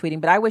already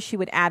tweeting, but I wish he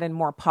would add in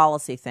more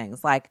policy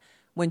things, like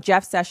when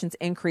Jeff Sessions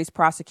increased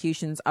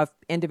prosecutions of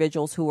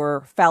individuals who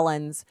were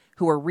felons,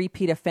 who were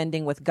repeat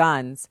offending with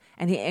guns,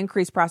 and he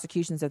increased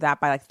prosecutions of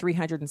that by like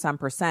 300 and some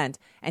 %.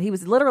 And he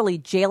was literally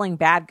jailing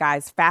bad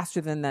guys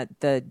faster than the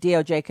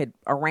DOJ could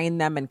arraign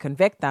them and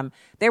convict them.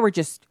 They were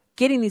just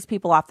getting these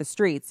people off the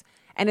streets.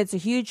 And it's a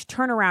huge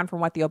turnaround from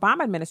what the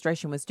Obama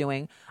administration was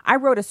doing. I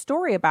wrote a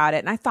story about it,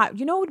 and I thought,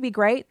 you know what would be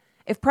great?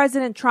 If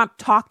President Trump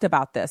talked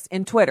about this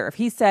in Twitter, if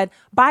he said,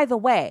 by the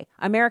way,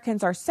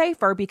 Americans are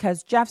safer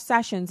because Jeff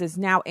Sessions is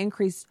now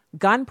increased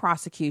gun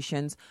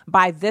prosecutions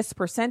by this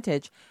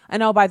percentage.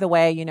 And oh, by the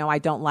way, you know, I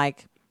don't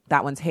like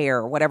that one's hair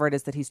or whatever it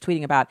is that he's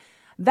tweeting about.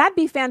 That'd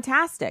be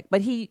fantastic.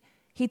 But he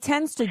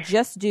tends to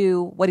just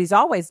do what he's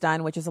always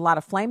done, which is a lot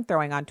of flame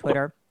throwing on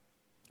Twitter.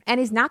 And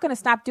he's not going to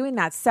stop doing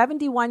that.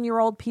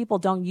 71-year-old people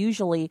don't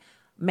usually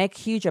make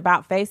huge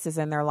about faces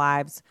in their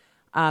lives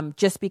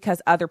just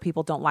because other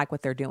people don't like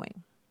what they're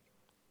doing.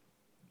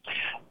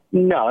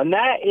 No, and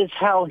that is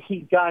how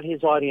he got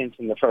his audience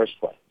in the first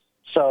place.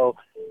 So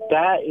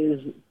that is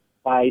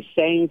by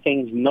saying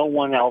things no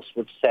one else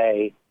would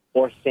say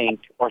or think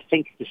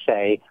to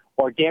say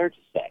or dare to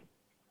say.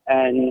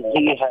 And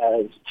he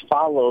has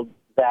followed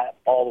that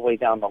all the way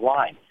down the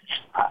line.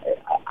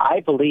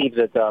 I believe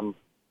that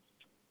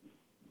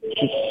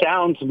he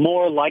sounds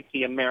more like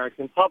the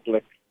American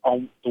public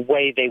on the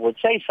way they would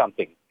say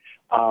something,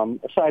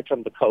 aside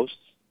from the coasts,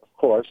 of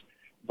course,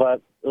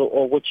 but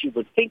or what you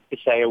would think to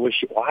say,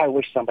 I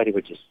wish somebody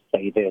would just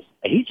say this.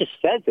 And he just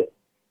says it.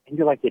 And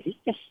you're like, did he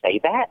just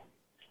say that?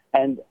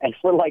 And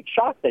we're like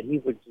shocked that he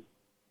would just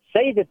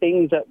say the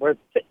things that we're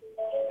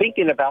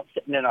thinking about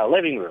sitting in our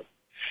living room,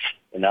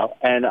 you know?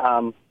 And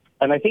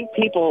I think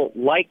people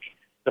like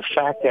the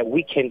fact that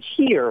we can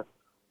hear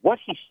what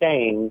he's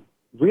saying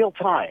real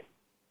time.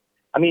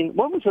 I mean,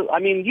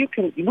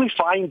 we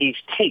find these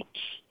tapes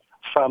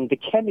from the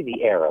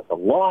Kennedy era, the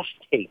lost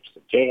tapes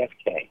of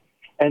JFK,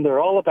 and they're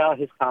all about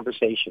his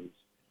conversations,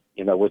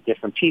 you know, with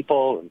different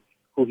people and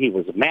who he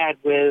was mad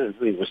with,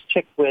 who he was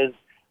ticked with.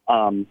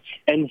 And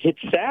it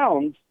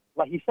sounds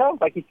like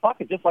he's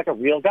talking just like a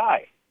real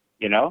guy,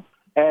 you know?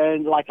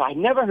 And like, I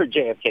never heard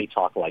JFK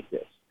talk like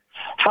this.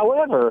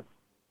 However,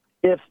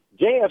 if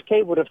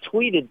JFK would have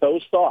tweeted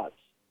those thoughts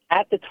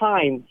at the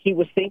time he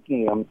was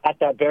thinking them, at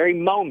that very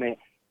moment,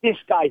 this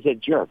guy's a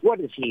jerk. What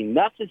is he,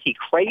 nuts? Is he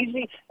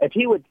crazy? If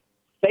he would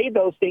say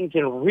those things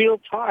in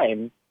real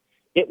time,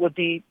 it would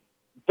be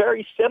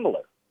very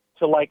similar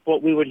to like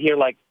what we would hear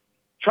like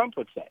Trump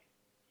would say.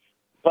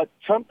 But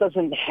Trump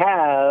doesn't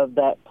have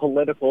that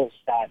political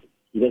savvy.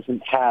 He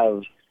doesn't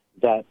have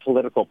that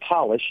political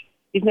polish.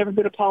 He's never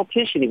been a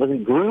politician. He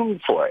wasn't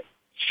groomed for it.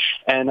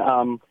 And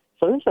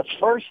so this is the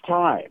first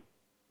time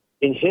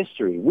in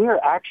history we're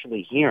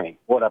actually hearing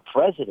what a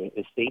president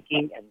is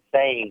thinking and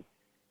saying,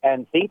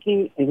 and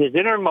thinking in his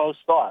innermost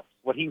thoughts,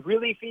 what he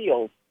really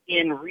feels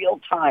in real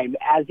time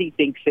as he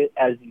thinks it,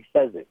 as he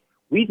says it.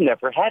 We've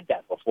never had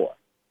that before.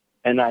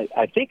 And I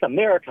think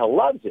America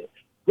loves it.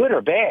 Good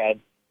or bad,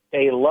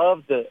 they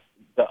love the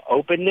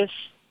openness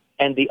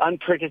and the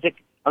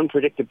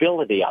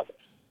unpredictability of it.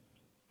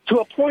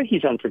 To a point,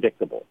 he's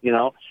unpredictable, you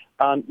know.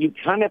 You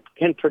kind of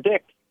can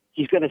predict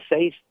he's going to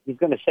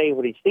say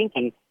what he's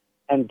thinking,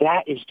 and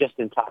that is just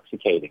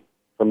intoxicating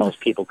for most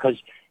people because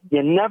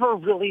you never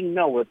really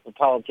know what the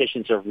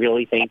politicians are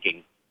really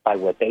thinking by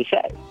what they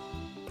say.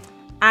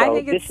 I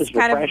think this is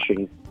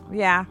refreshing.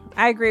 Yeah,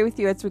 I agree with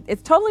you.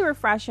 It's totally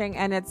refreshing,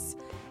 and it's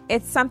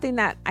something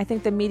that I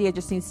think the media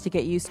just needs to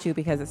get used to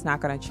because it's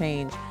not going to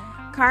change.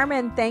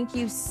 Carmen, thank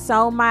you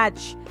so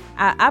much.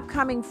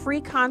 Upcoming free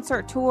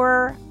concert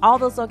tour, all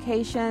those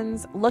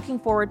locations, looking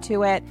forward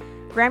to it.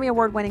 Grammy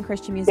Award-winning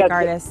Christian music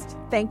artist,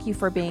 thank you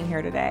for being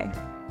here today.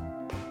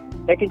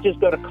 They can just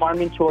go to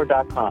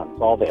CarmenTour.com.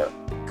 It's all there.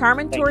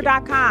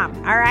 CarmenTour.com.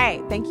 All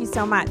right. Thank you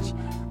so much.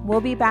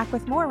 We'll be back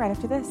with more right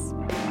after this.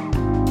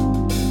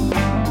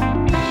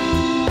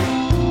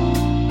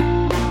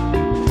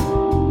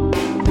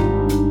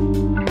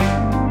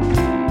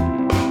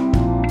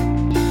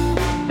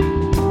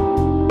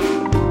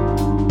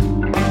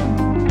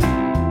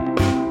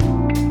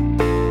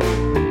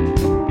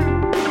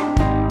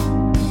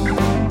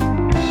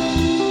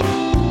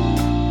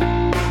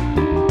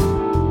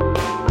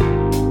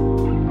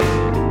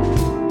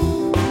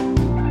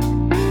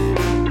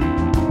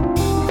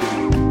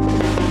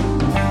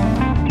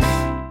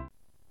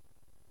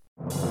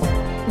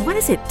 What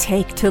does it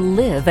take to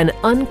live an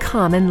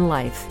uncommon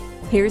life?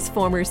 Here's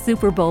former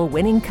Super Bowl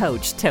winning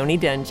coach Tony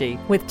Dungy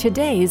with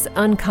today's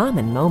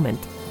uncommon moment.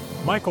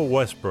 Michael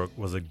Westbrook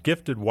was a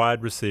gifted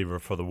wide receiver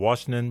for the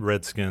Washington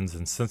Redskins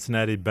and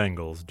Cincinnati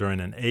Bengals during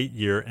an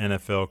 8-year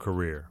NFL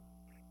career.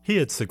 He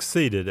had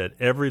succeeded at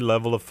every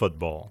level of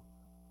football.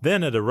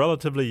 Then at a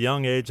relatively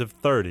young age of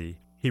 30,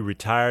 he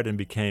retired and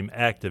became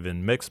active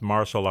in mixed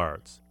martial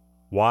arts.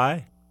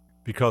 Why?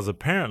 Because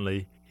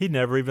apparently he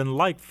never even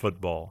liked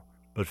football,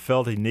 but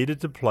felt he needed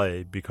to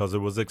play because it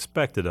was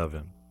expected of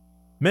him.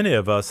 Many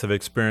of us have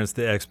experienced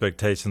the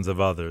expectations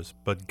of others,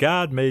 but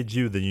God made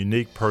you the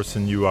unique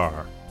person you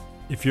are.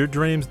 If your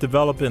dreams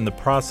develop in the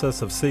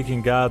process of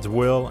seeking God's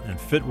will and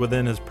fit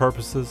within His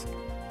purposes,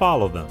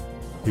 follow them.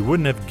 He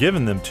wouldn't have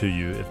given them to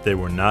you if they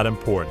were not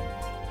important.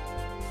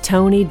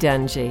 Tony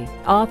Dungy,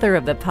 author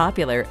of the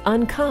popular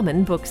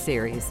Uncommon book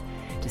series.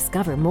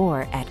 Discover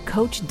more at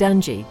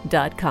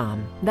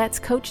CoachDungy.com. That's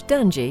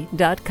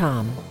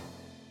CoachDungy.com.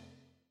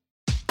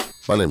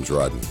 My name's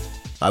Rodney.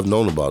 I've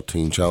known about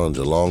Teen Challenge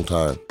a long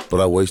time,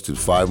 but I wasted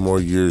 5 more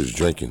years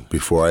drinking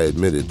before I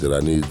admitted that I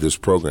needed this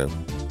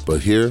program.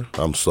 But here,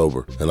 I'm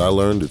sober, and I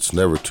learned it's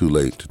never too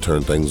late to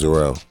turn things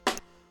around.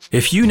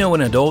 If you know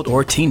an adult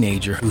or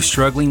teenager who's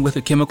struggling with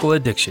a chemical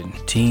addiction,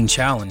 Teen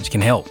Challenge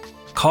can help.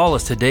 Call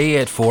us today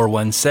at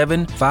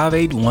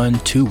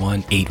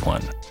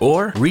 417-581-2181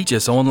 or reach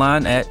us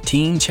online at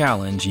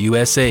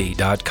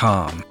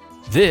teenchallengeusa.com.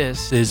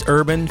 This is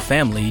Urban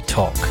Family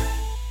Talk.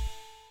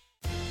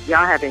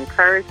 Y'all have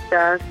encouraged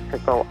us to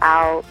go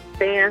out,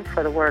 stand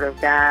for the Word of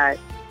God,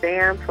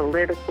 stand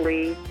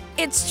politically.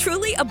 It's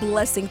truly a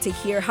blessing to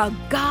hear how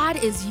God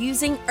is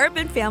using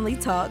Urban Family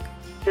Talk.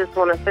 Just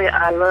want to say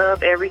I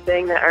love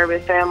everything that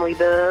Urban Family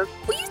does.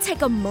 Will you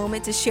take a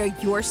moment to share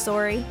your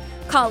story?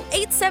 Call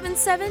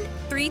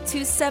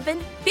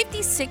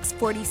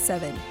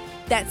 877-327-5647.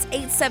 That's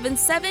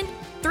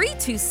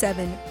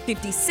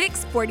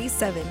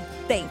 877-327-5647.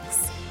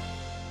 Thanks.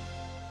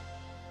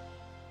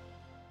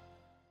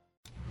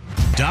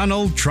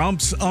 Donald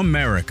Trump's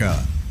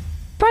America.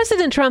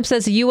 President Trump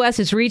says the U.S.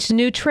 has reached a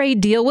new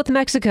trade deal with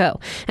Mexico,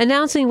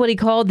 announcing what he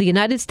called the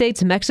United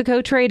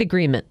States-Mexico Trade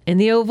Agreement. In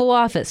the Oval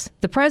Office,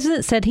 the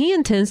president said he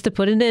intends to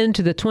put an end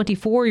to the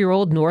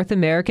 24-year-old North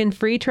American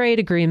Free Trade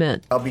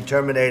Agreement. I'll be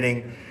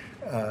terminating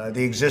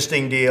the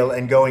existing deal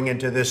and going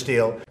into this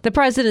deal. The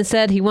president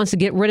said he wants to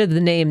get rid of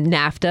the name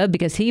NAFTA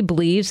because he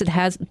believes it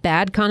has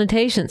bad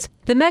connotations.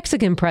 The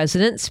Mexican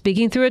president,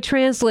 speaking through a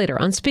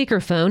translator on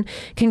speakerphone,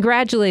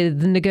 congratulated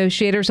the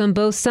negotiators on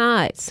both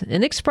sides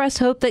and expressed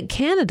hope that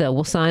Canada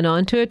will sign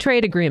on to a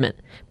trade agreement.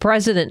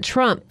 President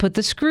Trump put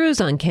the screws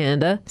on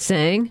Canada,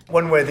 saying,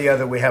 "One way or the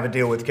other, we have a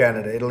deal with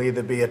Canada. It'll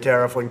either be a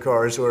tariff on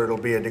cars or it'll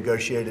be a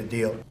negotiated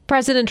deal."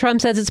 President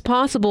Trump says it's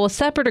possible a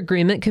separate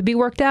agreement could be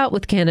worked out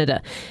with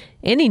Canada.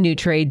 Any new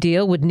trade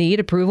deal would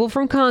need approval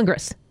from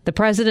Congress. The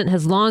president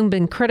has long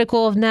been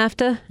critical of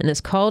NAFTA and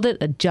has called it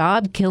a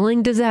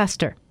job-killing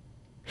disaster.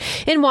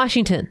 In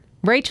Washington,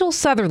 Rachel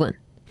Sutherland,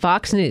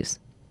 Fox News.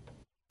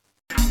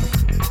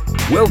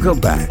 Welcome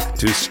back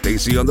to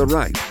Stacy on the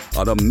Right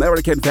on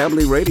American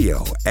Family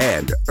Radio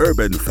and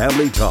Urban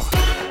Family Talk.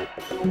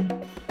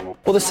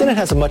 Well, the Senate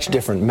has a much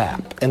different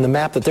map, and the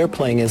map that they're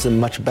playing is a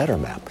much better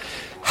map.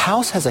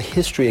 House has a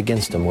history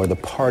against them where the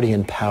party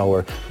in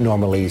power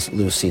normally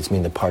lose seats,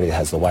 meaning the party that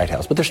has the White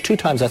House. But there's 2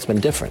 times that's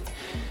been different.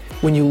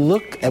 When you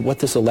look at what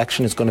this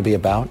election is going to be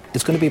about,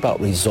 it's going to be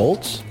about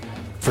results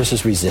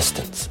versus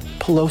resistance,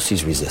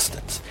 Pelosi's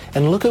resistance.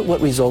 And look at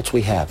what results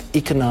we have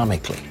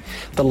economically.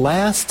 The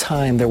last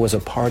time there was a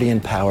party in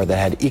power that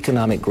had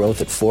economic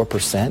growth at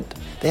 4%,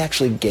 they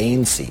actually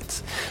gained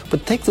seats.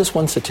 But take this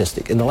one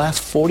statistic. In the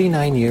last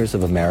 49 years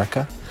of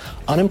America,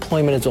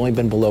 unemployment has only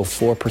been below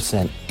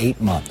 4% 8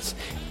 months.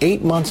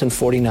 8 months in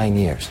 49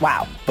 years.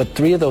 Wow. But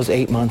 3 of those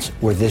 8 months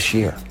were this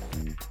year.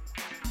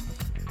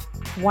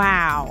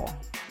 Wow.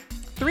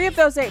 3 of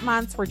those 8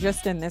 months were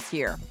just in this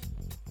year.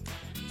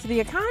 So the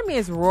economy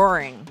is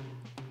roaring.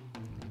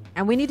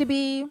 And we need to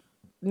be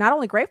not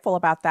only grateful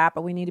about that,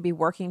 but we need to be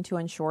working to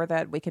ensure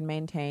that we can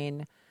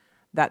maintain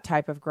that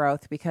type of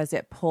growth because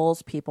it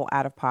pulls people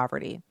out of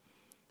poverty.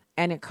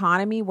 An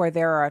economy where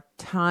there are a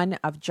ton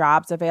of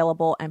jobs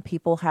available and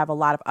people have a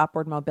lot of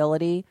upward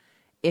mobility,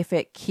 if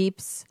it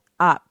keeps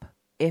up,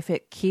 if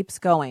it keeps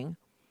going,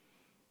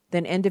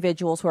 then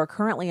individuals who are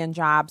currently in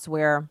jobs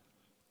where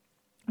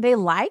they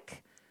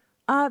might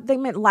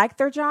like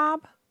their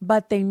job,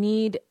 but they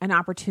need an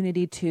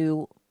opportunity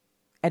to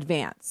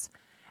advance.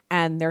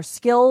 And their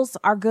skills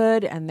are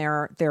good and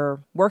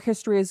their work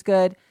history is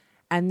good.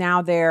 And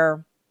now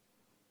they're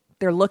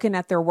looking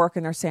at their work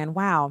and they're saying,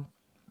 wow,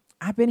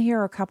 I've been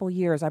here a couple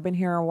years. I've been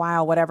here a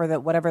while, whatever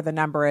the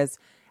number is.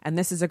 And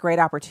this is a great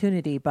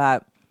opportunity,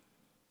 but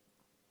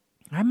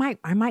I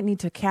might need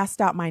to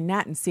cast out my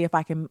net and see if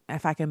I can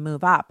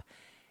move up.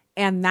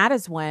 And that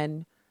is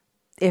when,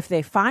 if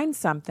they find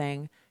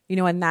something,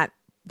 in that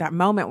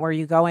moment where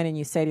you go in and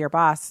you say to your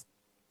boss,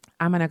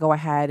 I'm going to go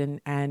ahead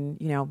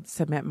and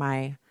submit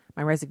my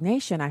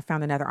resignation. I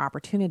found another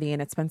opportunity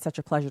and it's been such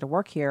a pleasure to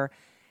work here.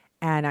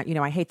 and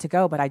I hate to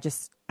go, but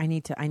I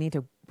need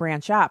to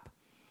branch up.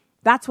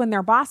 That's when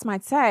their boss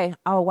might say,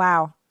 "Oh,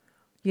 wow,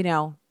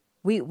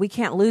 we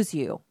can't lose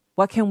you.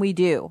 What can we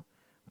do?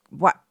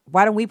 Why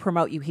don't we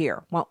promote you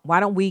here? Well, why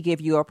don't we give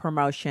you a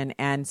promotion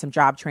and some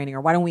job training,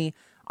 or why don't we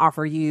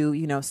offer you,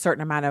 a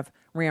certain amount of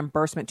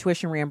reimbursement,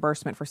 tuition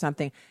reimbursement for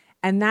something?"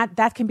 And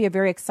that can be a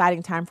very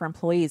exciting time for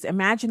employees.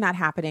 Imagine that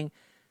happening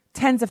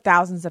tens of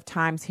thousands of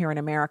times here in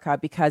America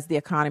because the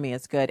economy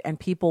is good and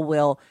people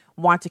will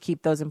want to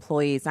keep those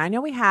employees. I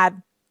know we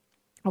had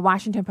a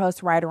Washington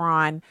Post writer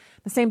on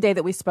the same day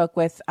that we spoke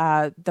with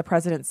the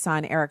president's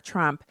son, Eric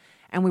Trump,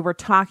 and we were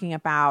talking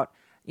about,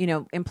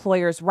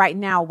 employers right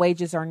now,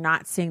 wages are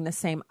not seeing the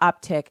same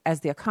uptick as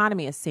the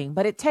economy is seeing,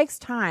 but it takes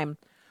time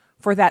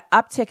for that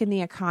uptick in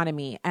the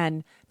economy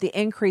and the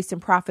increase in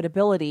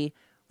profitability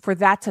for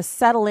that to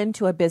settle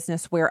into a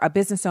business where a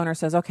business owner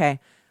says, okay,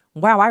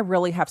 wow, I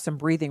really have some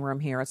breathing room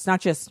here. It's not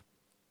just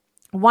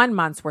 1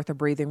 month's worth of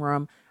breathing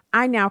room.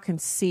 I now can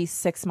see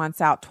 6 months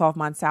out, 12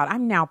 months out.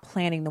 I'm now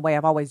planning the way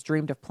I've always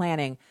dreamed of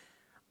planning.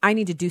 I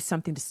need to do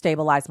something to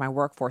stabilize my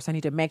workforce. I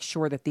need to make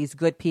sure that these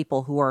good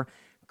people who are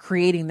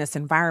creating this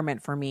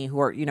environment for me, who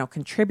are,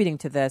 contributing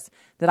to this,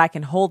 that I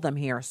can hold them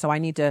here. So I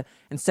need to,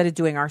 instead of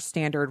doing our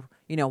standard,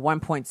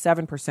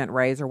 1.7%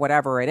 raise or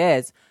whatever it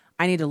is,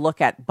 I need to look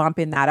at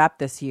bumping that up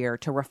this year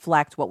to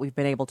reflect what we've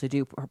been able to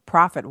do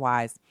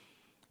profit-wise.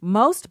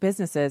 Most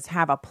businesses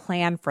have a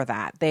plan for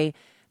that. They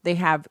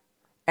have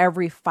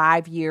every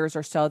 5 years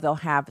or so, they'll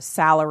have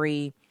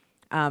salary.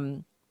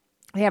 They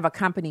have a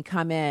company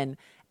come in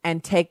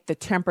and take the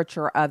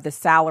temperature of the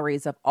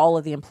salaries of all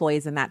of the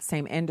employees in that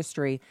same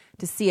industry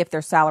to see if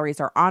their salaries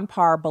are on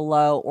par,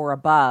 below, or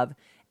above.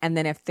 And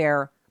then if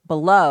they're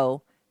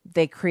below,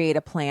 they create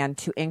a plan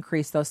to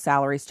increase those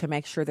salaries to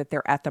make sure that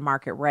they're at the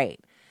market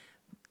rate.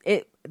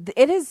 It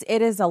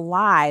is a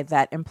lie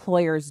that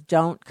employers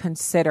don't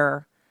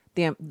consider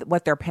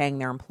what they're paying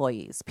their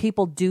employees.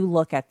 People do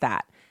look at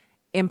that.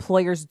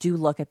 Employers do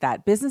look at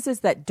that.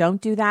 Businesses that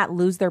don't do that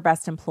lose their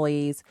best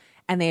employees,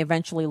 and they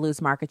eventually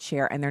lose market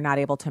share, and they're not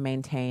able to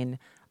maintain,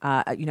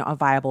 a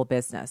viable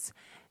business.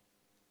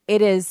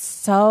 It is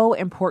so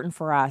important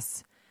for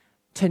us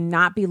to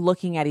not be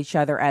looking at each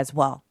other as,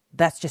 well,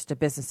 that's just a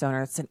business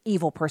owner. It's an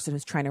evil person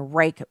who's trying to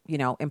rake,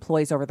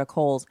 employees over the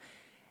coals.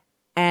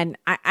 And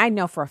I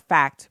know for a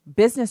fact,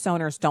 business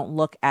owners don't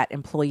look at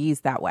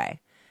employees that way.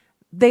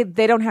 They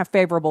don't have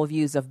favorable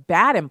views of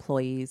bad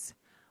employees,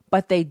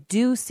 but they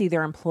do see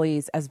their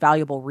employees as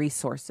valuable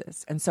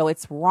resources. And so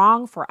it's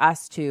wrong for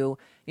us to,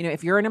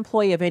 if you're an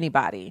employee of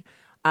anybody,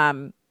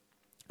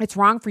 it's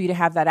wrong for you to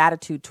have that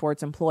attitude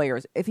towards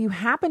employers. If you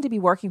happen to be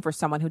working for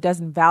someone who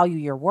doesn't value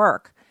your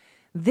work,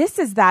 this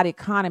is that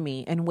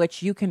economy in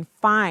which you can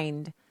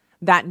find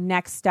that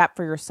next step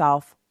for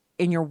yourself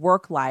in your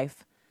work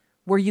life,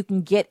 where you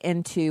can get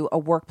into a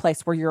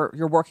workplace where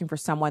you're working for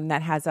someone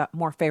that has a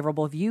more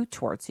favorable view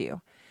towards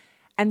you.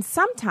 And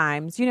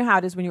sometimes, you know how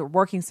it is when you're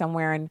working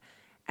somewhere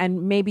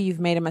and maybe you've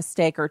made a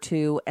mistake or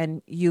two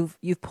and you've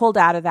pulled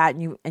out of that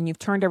and you've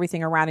turned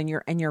everything around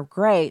and you're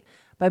great,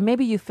 but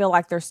maybe you feel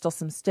like there's still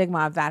some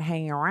stigma of that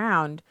hanging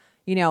around.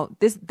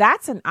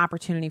 That's an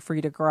opportunity for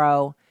you to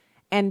grow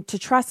and to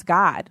trust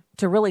God,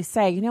 to really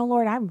say,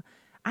 Lord,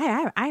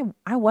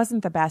 I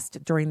wasn't the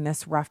best during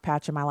this rough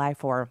patch of my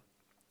life, or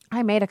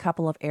I made a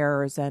couple of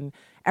errors, and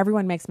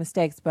everyone makes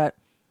mistakes, but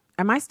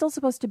am I still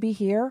supposed to be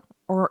here?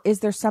 Or is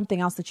there something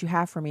else that you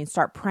have for me? And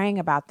start praying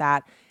about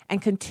that and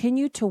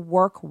continue to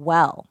work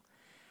well.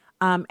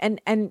 And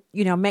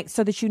make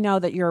so that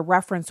that your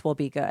reference will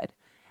be good.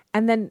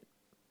 And then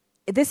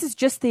this is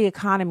just the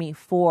economy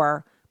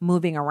for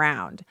moving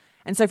around.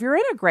 And so if you're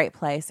in a great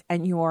place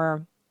and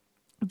you're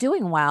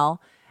doing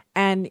well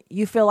and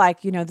you feel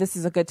like, this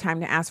is a good time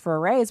to ask for a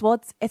raise, well,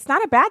 it's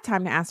not a bad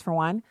time to ask for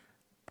one.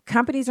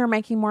 Companies are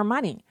making more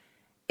money.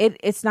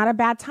 It's not a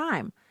bad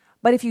time.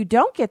 But if you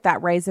don't get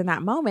that raise in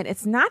that moment,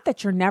 it's not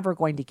that you're never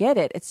going to get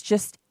it. It's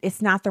just,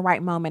 it's not the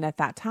right moment at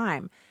that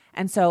time.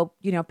 And so,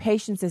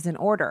 patience is in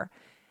order.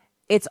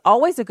 It's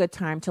always a good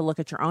time to look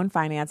at your own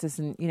finances.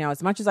 And,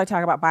 as much as I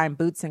talk about buying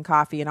boots and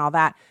coffee and all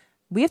that,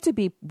 we have to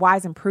be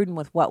wise and prudent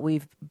with what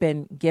we've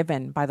been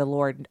given by the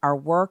Lord, our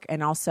work,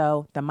 and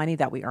also the money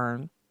that we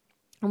earn.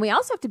 And we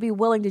also have to be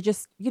willing to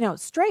just,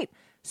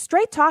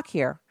 straight talk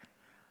here.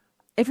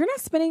 If you're not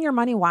spending your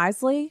money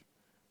wisely,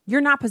 you're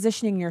not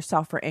positioning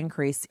yourself for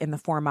increase in the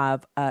form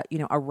of,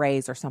 a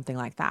raise or something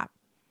like that.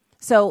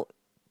 So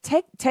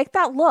take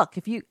that look.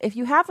 If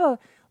you have a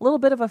little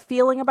bit of a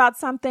feeling about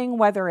something,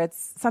 whether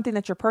it's something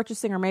that you're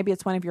purchasing or maybe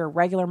it's one of your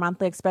regular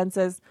monthly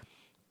expenses,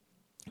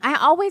 I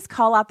always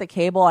call out the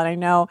cable. And I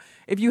know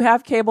if you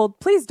have cable,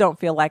 please don't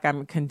feel like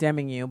I'm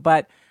condemning you,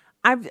 but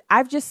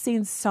I've just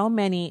seen so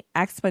many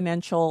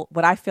exponential,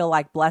 what I feel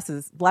like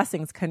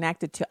blessings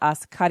connected to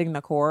us cutting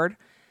the cord,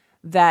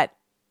 that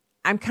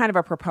I'm kind of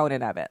a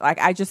proponent of it. Like,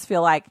 I just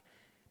feel like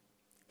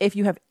if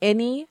you have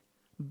any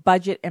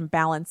budget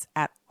imbalance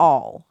at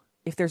all,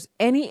 if there's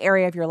any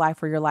area of your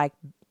life where you're like,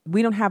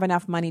 we don't have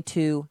enough money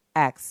to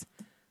X,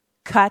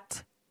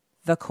 cut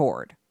the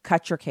cord,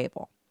 cut your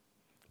cable.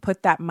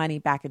 put that money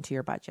back into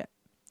your budget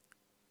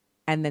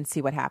and then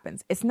see what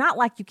happens. It's not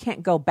like you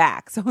can't go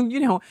back. So,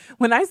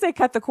 when I say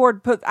cut the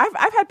cord,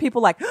 I've had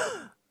people like,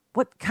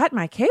 what, cut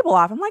my cable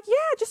off? I'm like,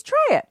 yeah, just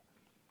try it.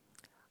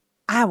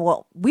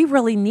 Well, we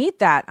really need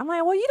that. I'm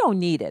like, well, you don't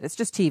need it. It's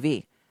just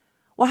TV.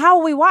 Well, how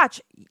will we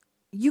watch?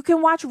 You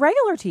can watch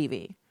regular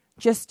TV.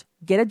 Just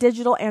get a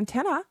digital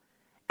antenna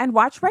and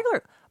watch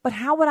regular. But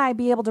how would I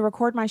be able to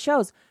record my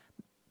shows?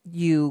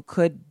 You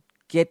could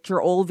get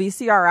your old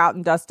VCR out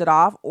and dust it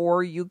off,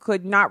 or you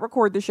could not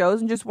record the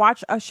shows and just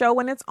watch a show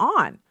when it's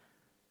on.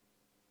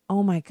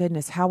 Oh my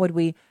goodness. How would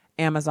we?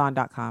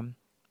 Amazon.com.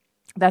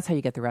 That's how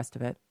you get the rest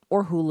of it.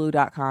 Or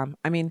Hulu.com.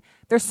 I mean,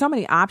 there's so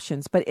many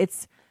options, but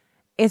it's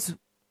if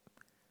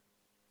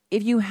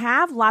you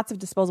have lots of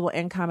disposable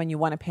income and you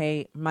want to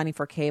pay money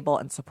for cable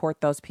and support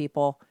those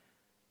people,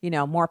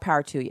 more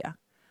power to you.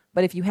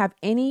 But if you have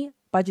any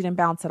budget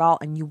imbalance at all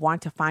and you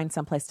want to find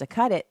someplace to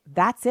cut it,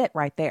 that's it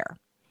right there.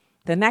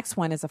 The next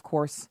one is, of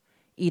course,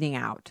 eating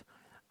out.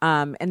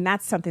 And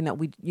that's something that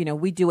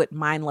we do it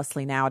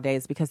mindlessly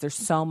nowadays because there's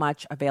so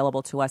much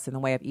available to us in the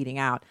way of eating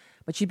out.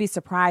 But you'd be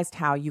surprised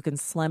how you can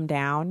slim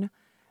down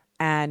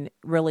and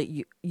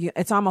really,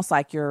 it's almost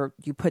like you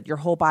put your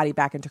whole body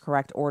back into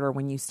correct order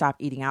when you stop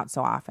eating out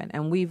so often.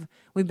 And we've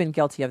been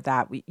guilty of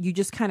that. You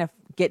just kind of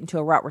get into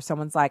a rut where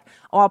someone's like,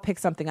 oh, I'll pick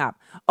something up.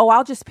 Oh,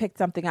 I'll just pick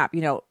something up.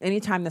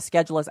 Anytime the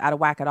schedule is out of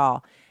whack at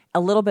all, a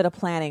little bit of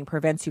planning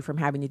prevents you from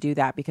having to do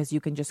that because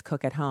you can just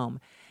cook at home.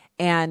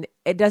 And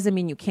it doesn't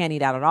mean you can't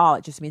eat out at all.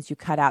 It just means you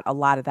cut out a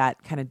lot of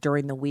that kind of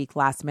during the week,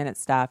 last minute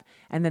stuff.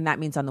 And then that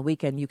means on the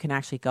weekend, you can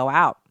actually go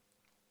out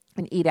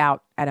and eat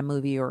out at a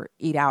movie or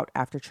eat out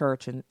after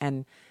church.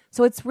 And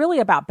so it's really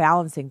about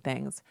balancing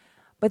things.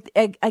 But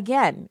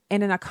again,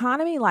 in an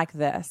economy like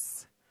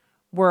this,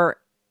 where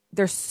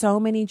there's so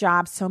many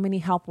jobs, so many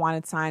help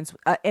wanted signs,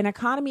 an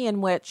economy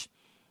in which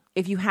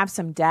if you have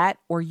some debt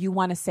or you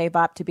want to save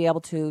up to be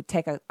able to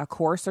take a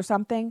course or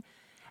something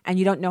and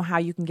you don't know how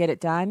you can get it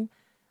done,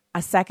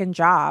 a second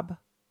job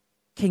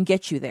can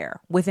get you there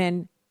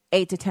within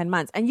 8 to 10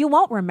 months. And you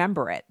won't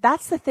remember it.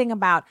 That's the thing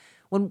about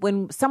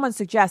when someone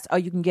suggests, oh,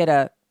 you can get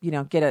a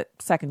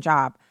second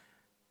job,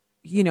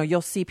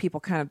 you'll see people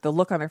kind of, the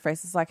look on their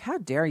face is like, how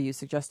dare you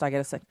suggest I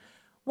get a second?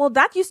 Well,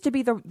 that used to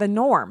be the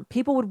norm.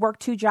 People would work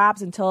 2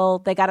 jobs until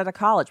they got out of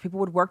college. People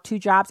would work 2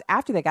 jobs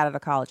after they got out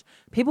of college.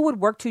 People would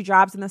work 2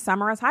 jobs in the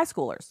summer as high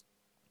schoolers.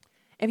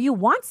 If you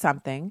want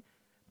something,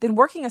 then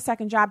working a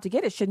second job to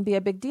get it shouldn't be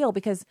a big deal,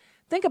 because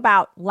think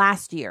about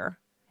last year.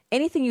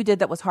 Anything you did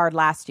that was hard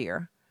last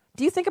year,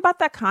 do you think about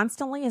that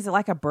constantly? Is it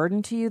like a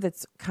burden to you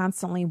that's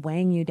constantly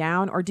weighing you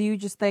down? Or do you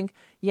just think,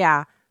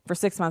 yeah, for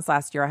 6 months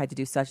last year, I had to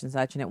do such and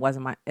such, and it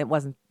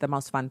wasn't the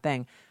most fun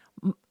thing.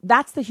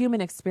 That's the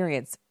human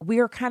experience. We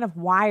are kind of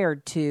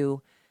wired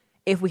to,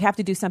 if we have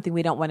to do something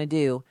we don't want to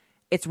do,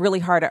 it's really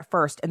hard at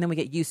first, and then we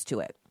get used to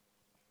it.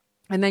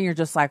 And then you're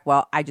just like,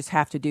 well, I just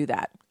have to do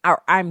that.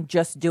 Or I'm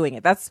just doing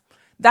it. That's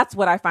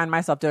what I find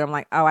myself doing. I'm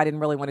like, oh, I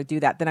didn't really want to do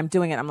that. Then I'm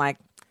doing it. I'm like,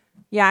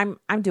 yeah,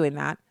 I'm doing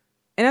that.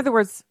 In other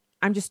words,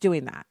 I'm just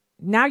doing that.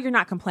 Now you're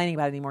not complaining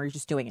about it anymore. You're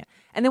just doing it.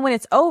 And then when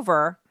it's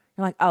over,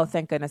 you're like, oh,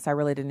 thank goodness, I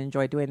really didn't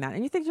enjoy doing that.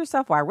 And you think to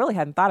yourself, well, I really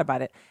hadn't thought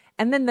about it.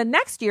 And then the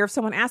next year, if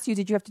someone asks you,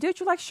 did you have to do it?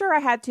 You're like, sure, I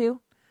had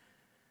to.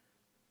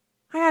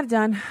 I had it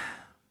done.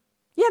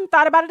 You hadn't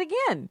thought about it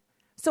again.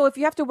 So if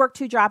you have to work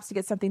 2 jobs to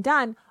get something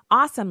done,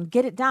 awesome,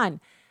 get it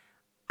done.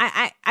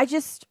 I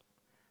just,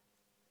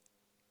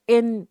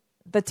 in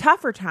the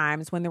tougher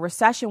times when the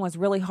recession was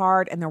really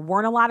hard and there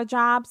weren't a lot of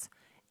jobs,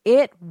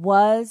 it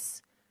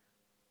was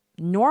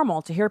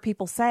normal to hear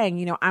people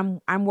saying,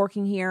 I'm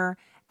working here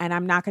and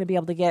I'm not going to be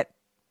able to get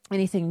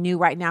anything new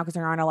right now because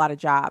there aren't a lot of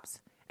jobs.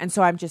 And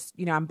so I'm just,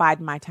 I'm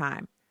biding my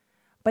time.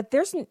 But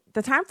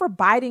the time for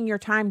biding your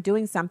time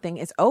doing something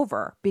is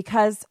over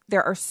because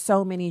there are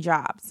so many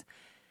jobs.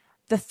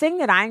 The thing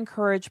that I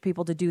encourage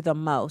people to do the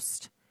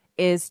most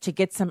is to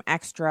get some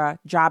extra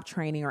job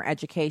training or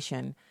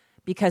education,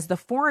 because the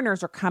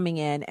foreigners are coming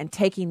in and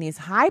taking these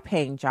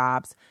high-paying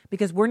jobs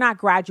because we're not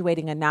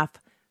graduating enough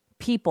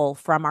people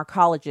from our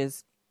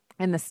colleges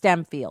in the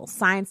STEM fields,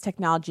 science,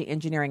 technology,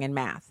 engineering, and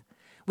math.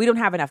 We don't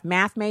have enough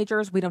math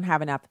majors. We don't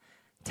have enough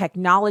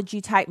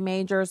technology-type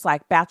majors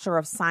like Bachelor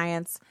of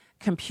Science,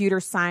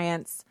 computer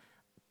science,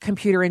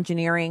 computer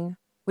engineering.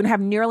 We don't have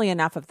nearly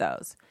enough of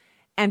those.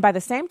 And by the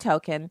same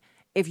token,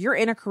 if you're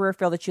in a career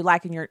field that you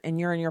like and you're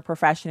in your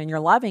profession and you're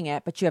loving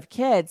it, but you have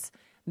kids,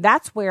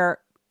 that's where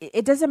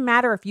it doesn't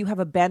matter if you have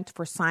a bent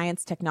for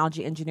science,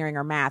 technology, engineering,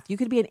 or math. You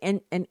could be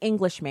an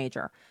English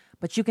major,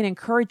 but you can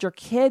encourage your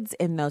kids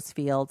in those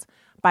fields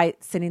by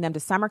sending them to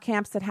summer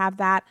camps that have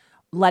that,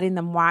 letting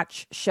them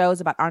watch shows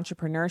about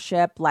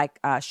entrepreneurship like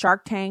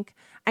Shark Tank.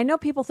 I know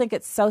people think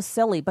it's so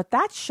silly, but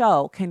that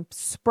show can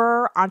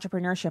spur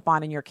entrepreneurship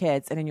on in your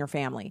kids and in your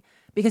family,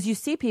 because you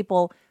see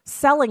people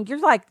selling,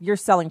 you're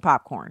selling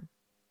popcorn.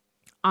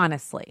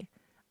 Honestly,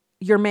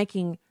 you're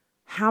making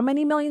how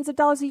many millions of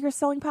dollars a year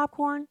selling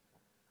popcorn?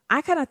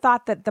 I kind of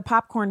thought that the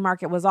popcorn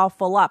market was all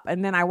full up.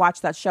 And then I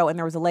watched that show and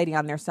there was a lady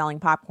on there selling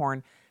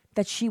popcorn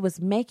that she was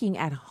making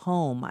at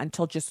home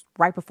until just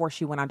right before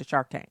she went on to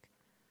Shark Tank.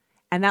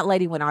 And that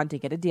lady went on to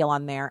get a deal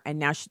on there, and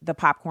now the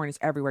popcorn is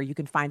everywhere. You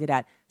can find it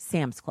at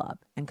Sam's Club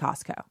and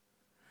Costco.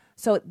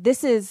 So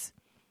this is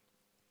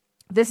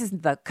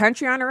the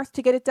country on earth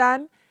to get it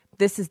done.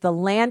 This is the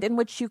land in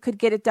which you could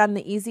get it done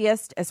the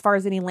easiest as far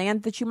as any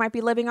land that you might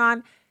be living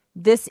on.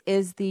 This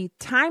is the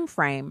time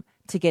frame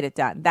to get it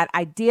done. That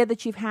idea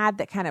that you've had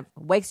that kind of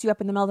wakes you up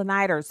in the middle of the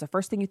night or is the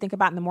first thing you think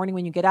about in the morning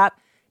when you get up,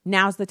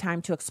 now's the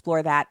time to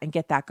explore that and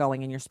get that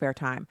going in your spare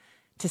time,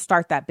 to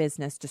start that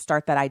business, to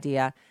start that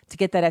idea, to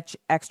get that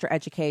extra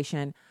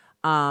education,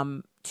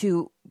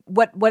 to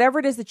whatever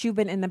it is that you've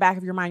been in the back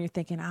of your mind, you're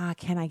thinking,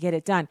 can I get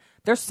it done?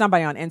 There's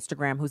somebody on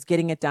Instagram who's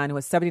getting it done, who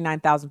has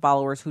 79,000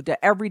 followers, who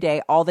every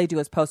day, all they do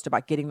is post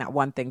about getting that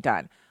one thing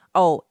done.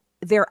 Oh,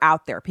 they're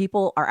out there.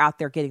 People are out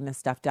there getting this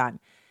stuff done.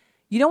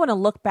 You don't want to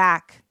look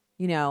back,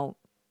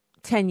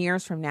 10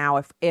 years from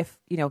now, if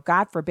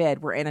God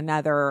forbid, we're in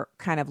another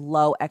kind of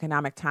low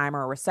economic time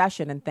or a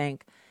recession and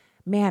think,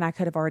 man, I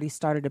could have already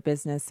started a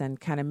business and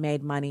kind of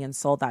made money and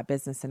sold that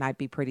business and I'd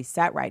be pretty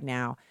set right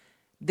now.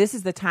 This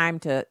is the time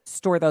to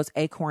store those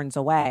acorns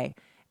away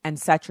and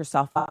set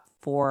yourself up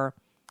for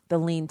the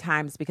lean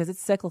times, because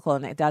it's cyclical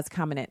and it does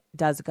come and it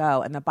does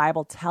go. And the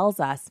Bible tells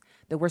us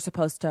that we're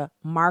supposed to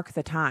mark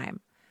the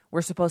time.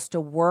 We're supposed to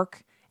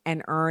work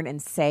and earn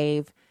and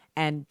save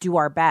and do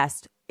our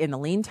best in the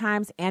lean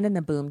times and in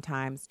the boom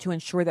times to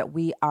ensure that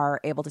we are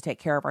able to take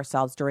care of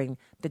ourselves during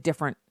the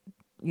different,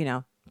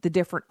 the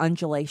different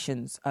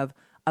undulations of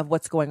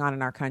what's going on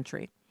in our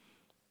country.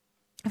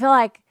 I feel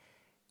like,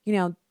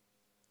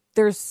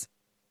 there's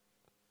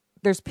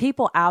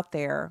people out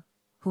there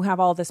who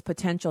have all this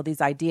potential, these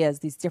ideas,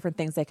 these different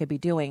things they could be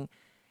doing.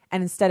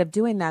 And instead of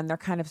doing them, they're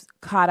kind of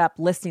caught up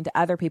listening to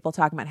other people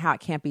talking about how it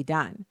can't be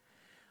done.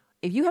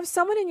 If you have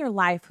someone in your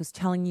life who's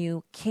telling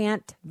you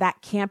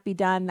that can't be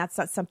done, that's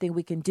not something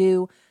we can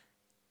do,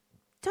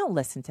 don't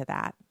listen to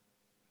that.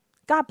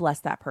 God bless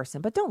that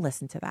person, but don't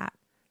listen to that.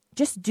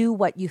 Just do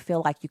what you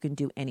feel like you can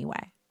do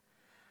anyway.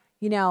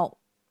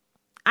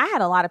 I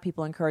had a lot of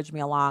people encourage me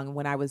along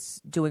when I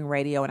was doing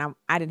radio and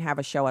I didn't have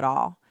a show at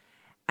all.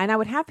 And I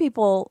would have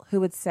people who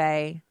would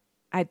say,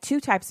 I had two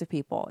types of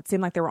people. It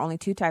seemed like there were only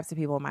two types of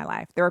people in my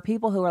life. There were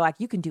people who were like,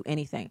 you can do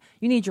anything.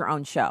 You need your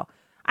own show.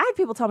 I had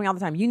people tell me all the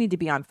time, you need to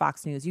be on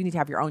Fox News. You need to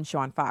have your own show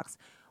on Fox.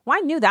 Well,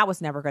 I knew that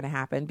was never going to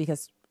happen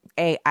because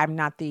A, I'm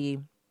not the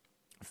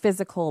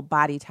physical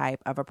body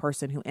type of a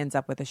person who ends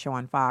up with a show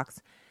on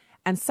Fox.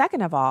 And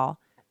second of all,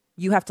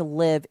 you have to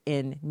live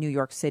in New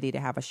York City to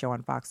have a show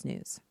on Fox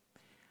News.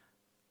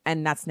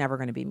 And that's never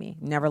going to be me.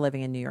 Never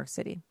living in New York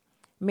City.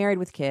 Married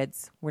with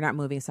kids. We're not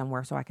moving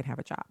somewhere so I can have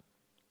a job.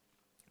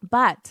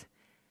 But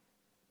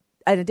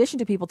in addition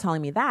to people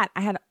telling me that, I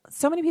had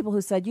so many people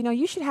who said,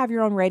 you should have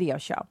your own radio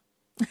show.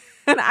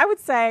 And I would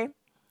say,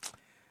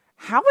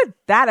 how would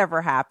that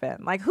ever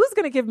happen? Like, who's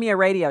going to give me a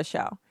radio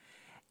show?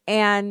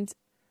 And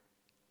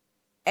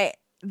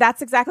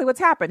that's exactly what's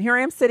happened. Here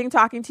I am sitting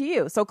talking to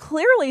you. So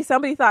clearly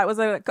somebody thought it was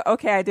an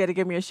okay idea to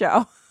give me a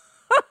show.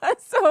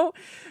 So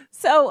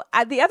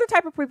the other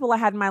type of people I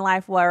had in my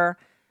life were,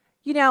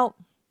 you don't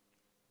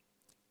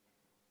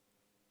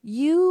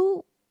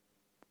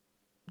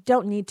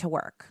need to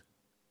work.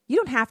 You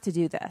don't have to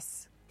do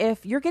this.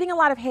 If you're getting a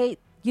lot of hate,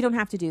 you don't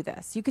have to do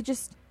this. You could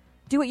just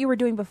do what you were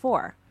doing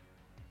before.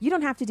 You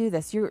don't have to do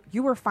this. You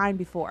were fine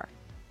before.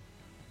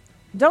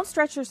 Don't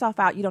stretch yourself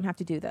out. You don't have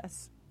to do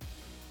this.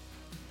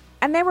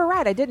 And they were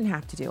right. I didn't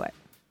have to do it.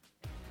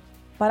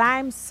 But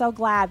I'm so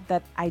glad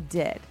that I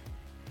did.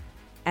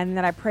 And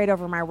that I prayed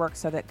over my work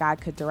so that God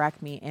could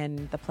direct me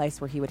in the place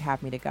where he would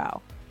have me to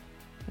go.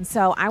 And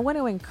so I want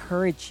to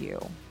encourage you,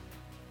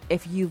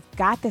 if you've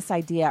got this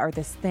idea or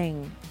this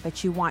thing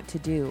that you want to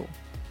do,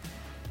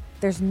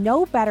 there's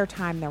no better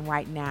time than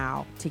right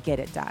now to get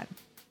it done.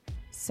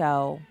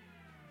 So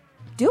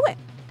do it.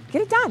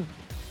 Get it done.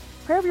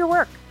 Pray over your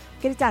work.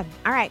 Get it done.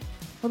 All right.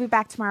 We'll be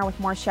back tomorrow with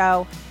more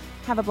show.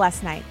 Have a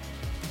blessed night.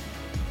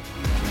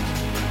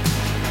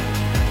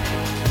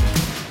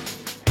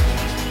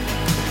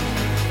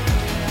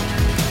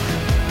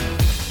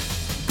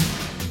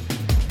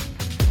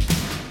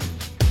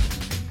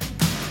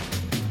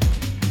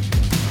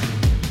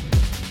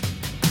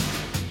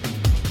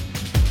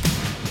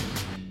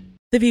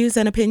 The views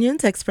and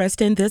opinions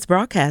expressed in this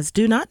broadcast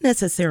do not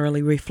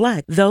necessarily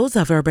reflect those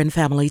of Urban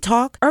Family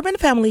Talk, Urban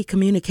Family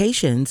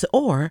Communications,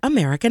 or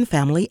American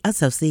Family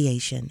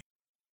Association.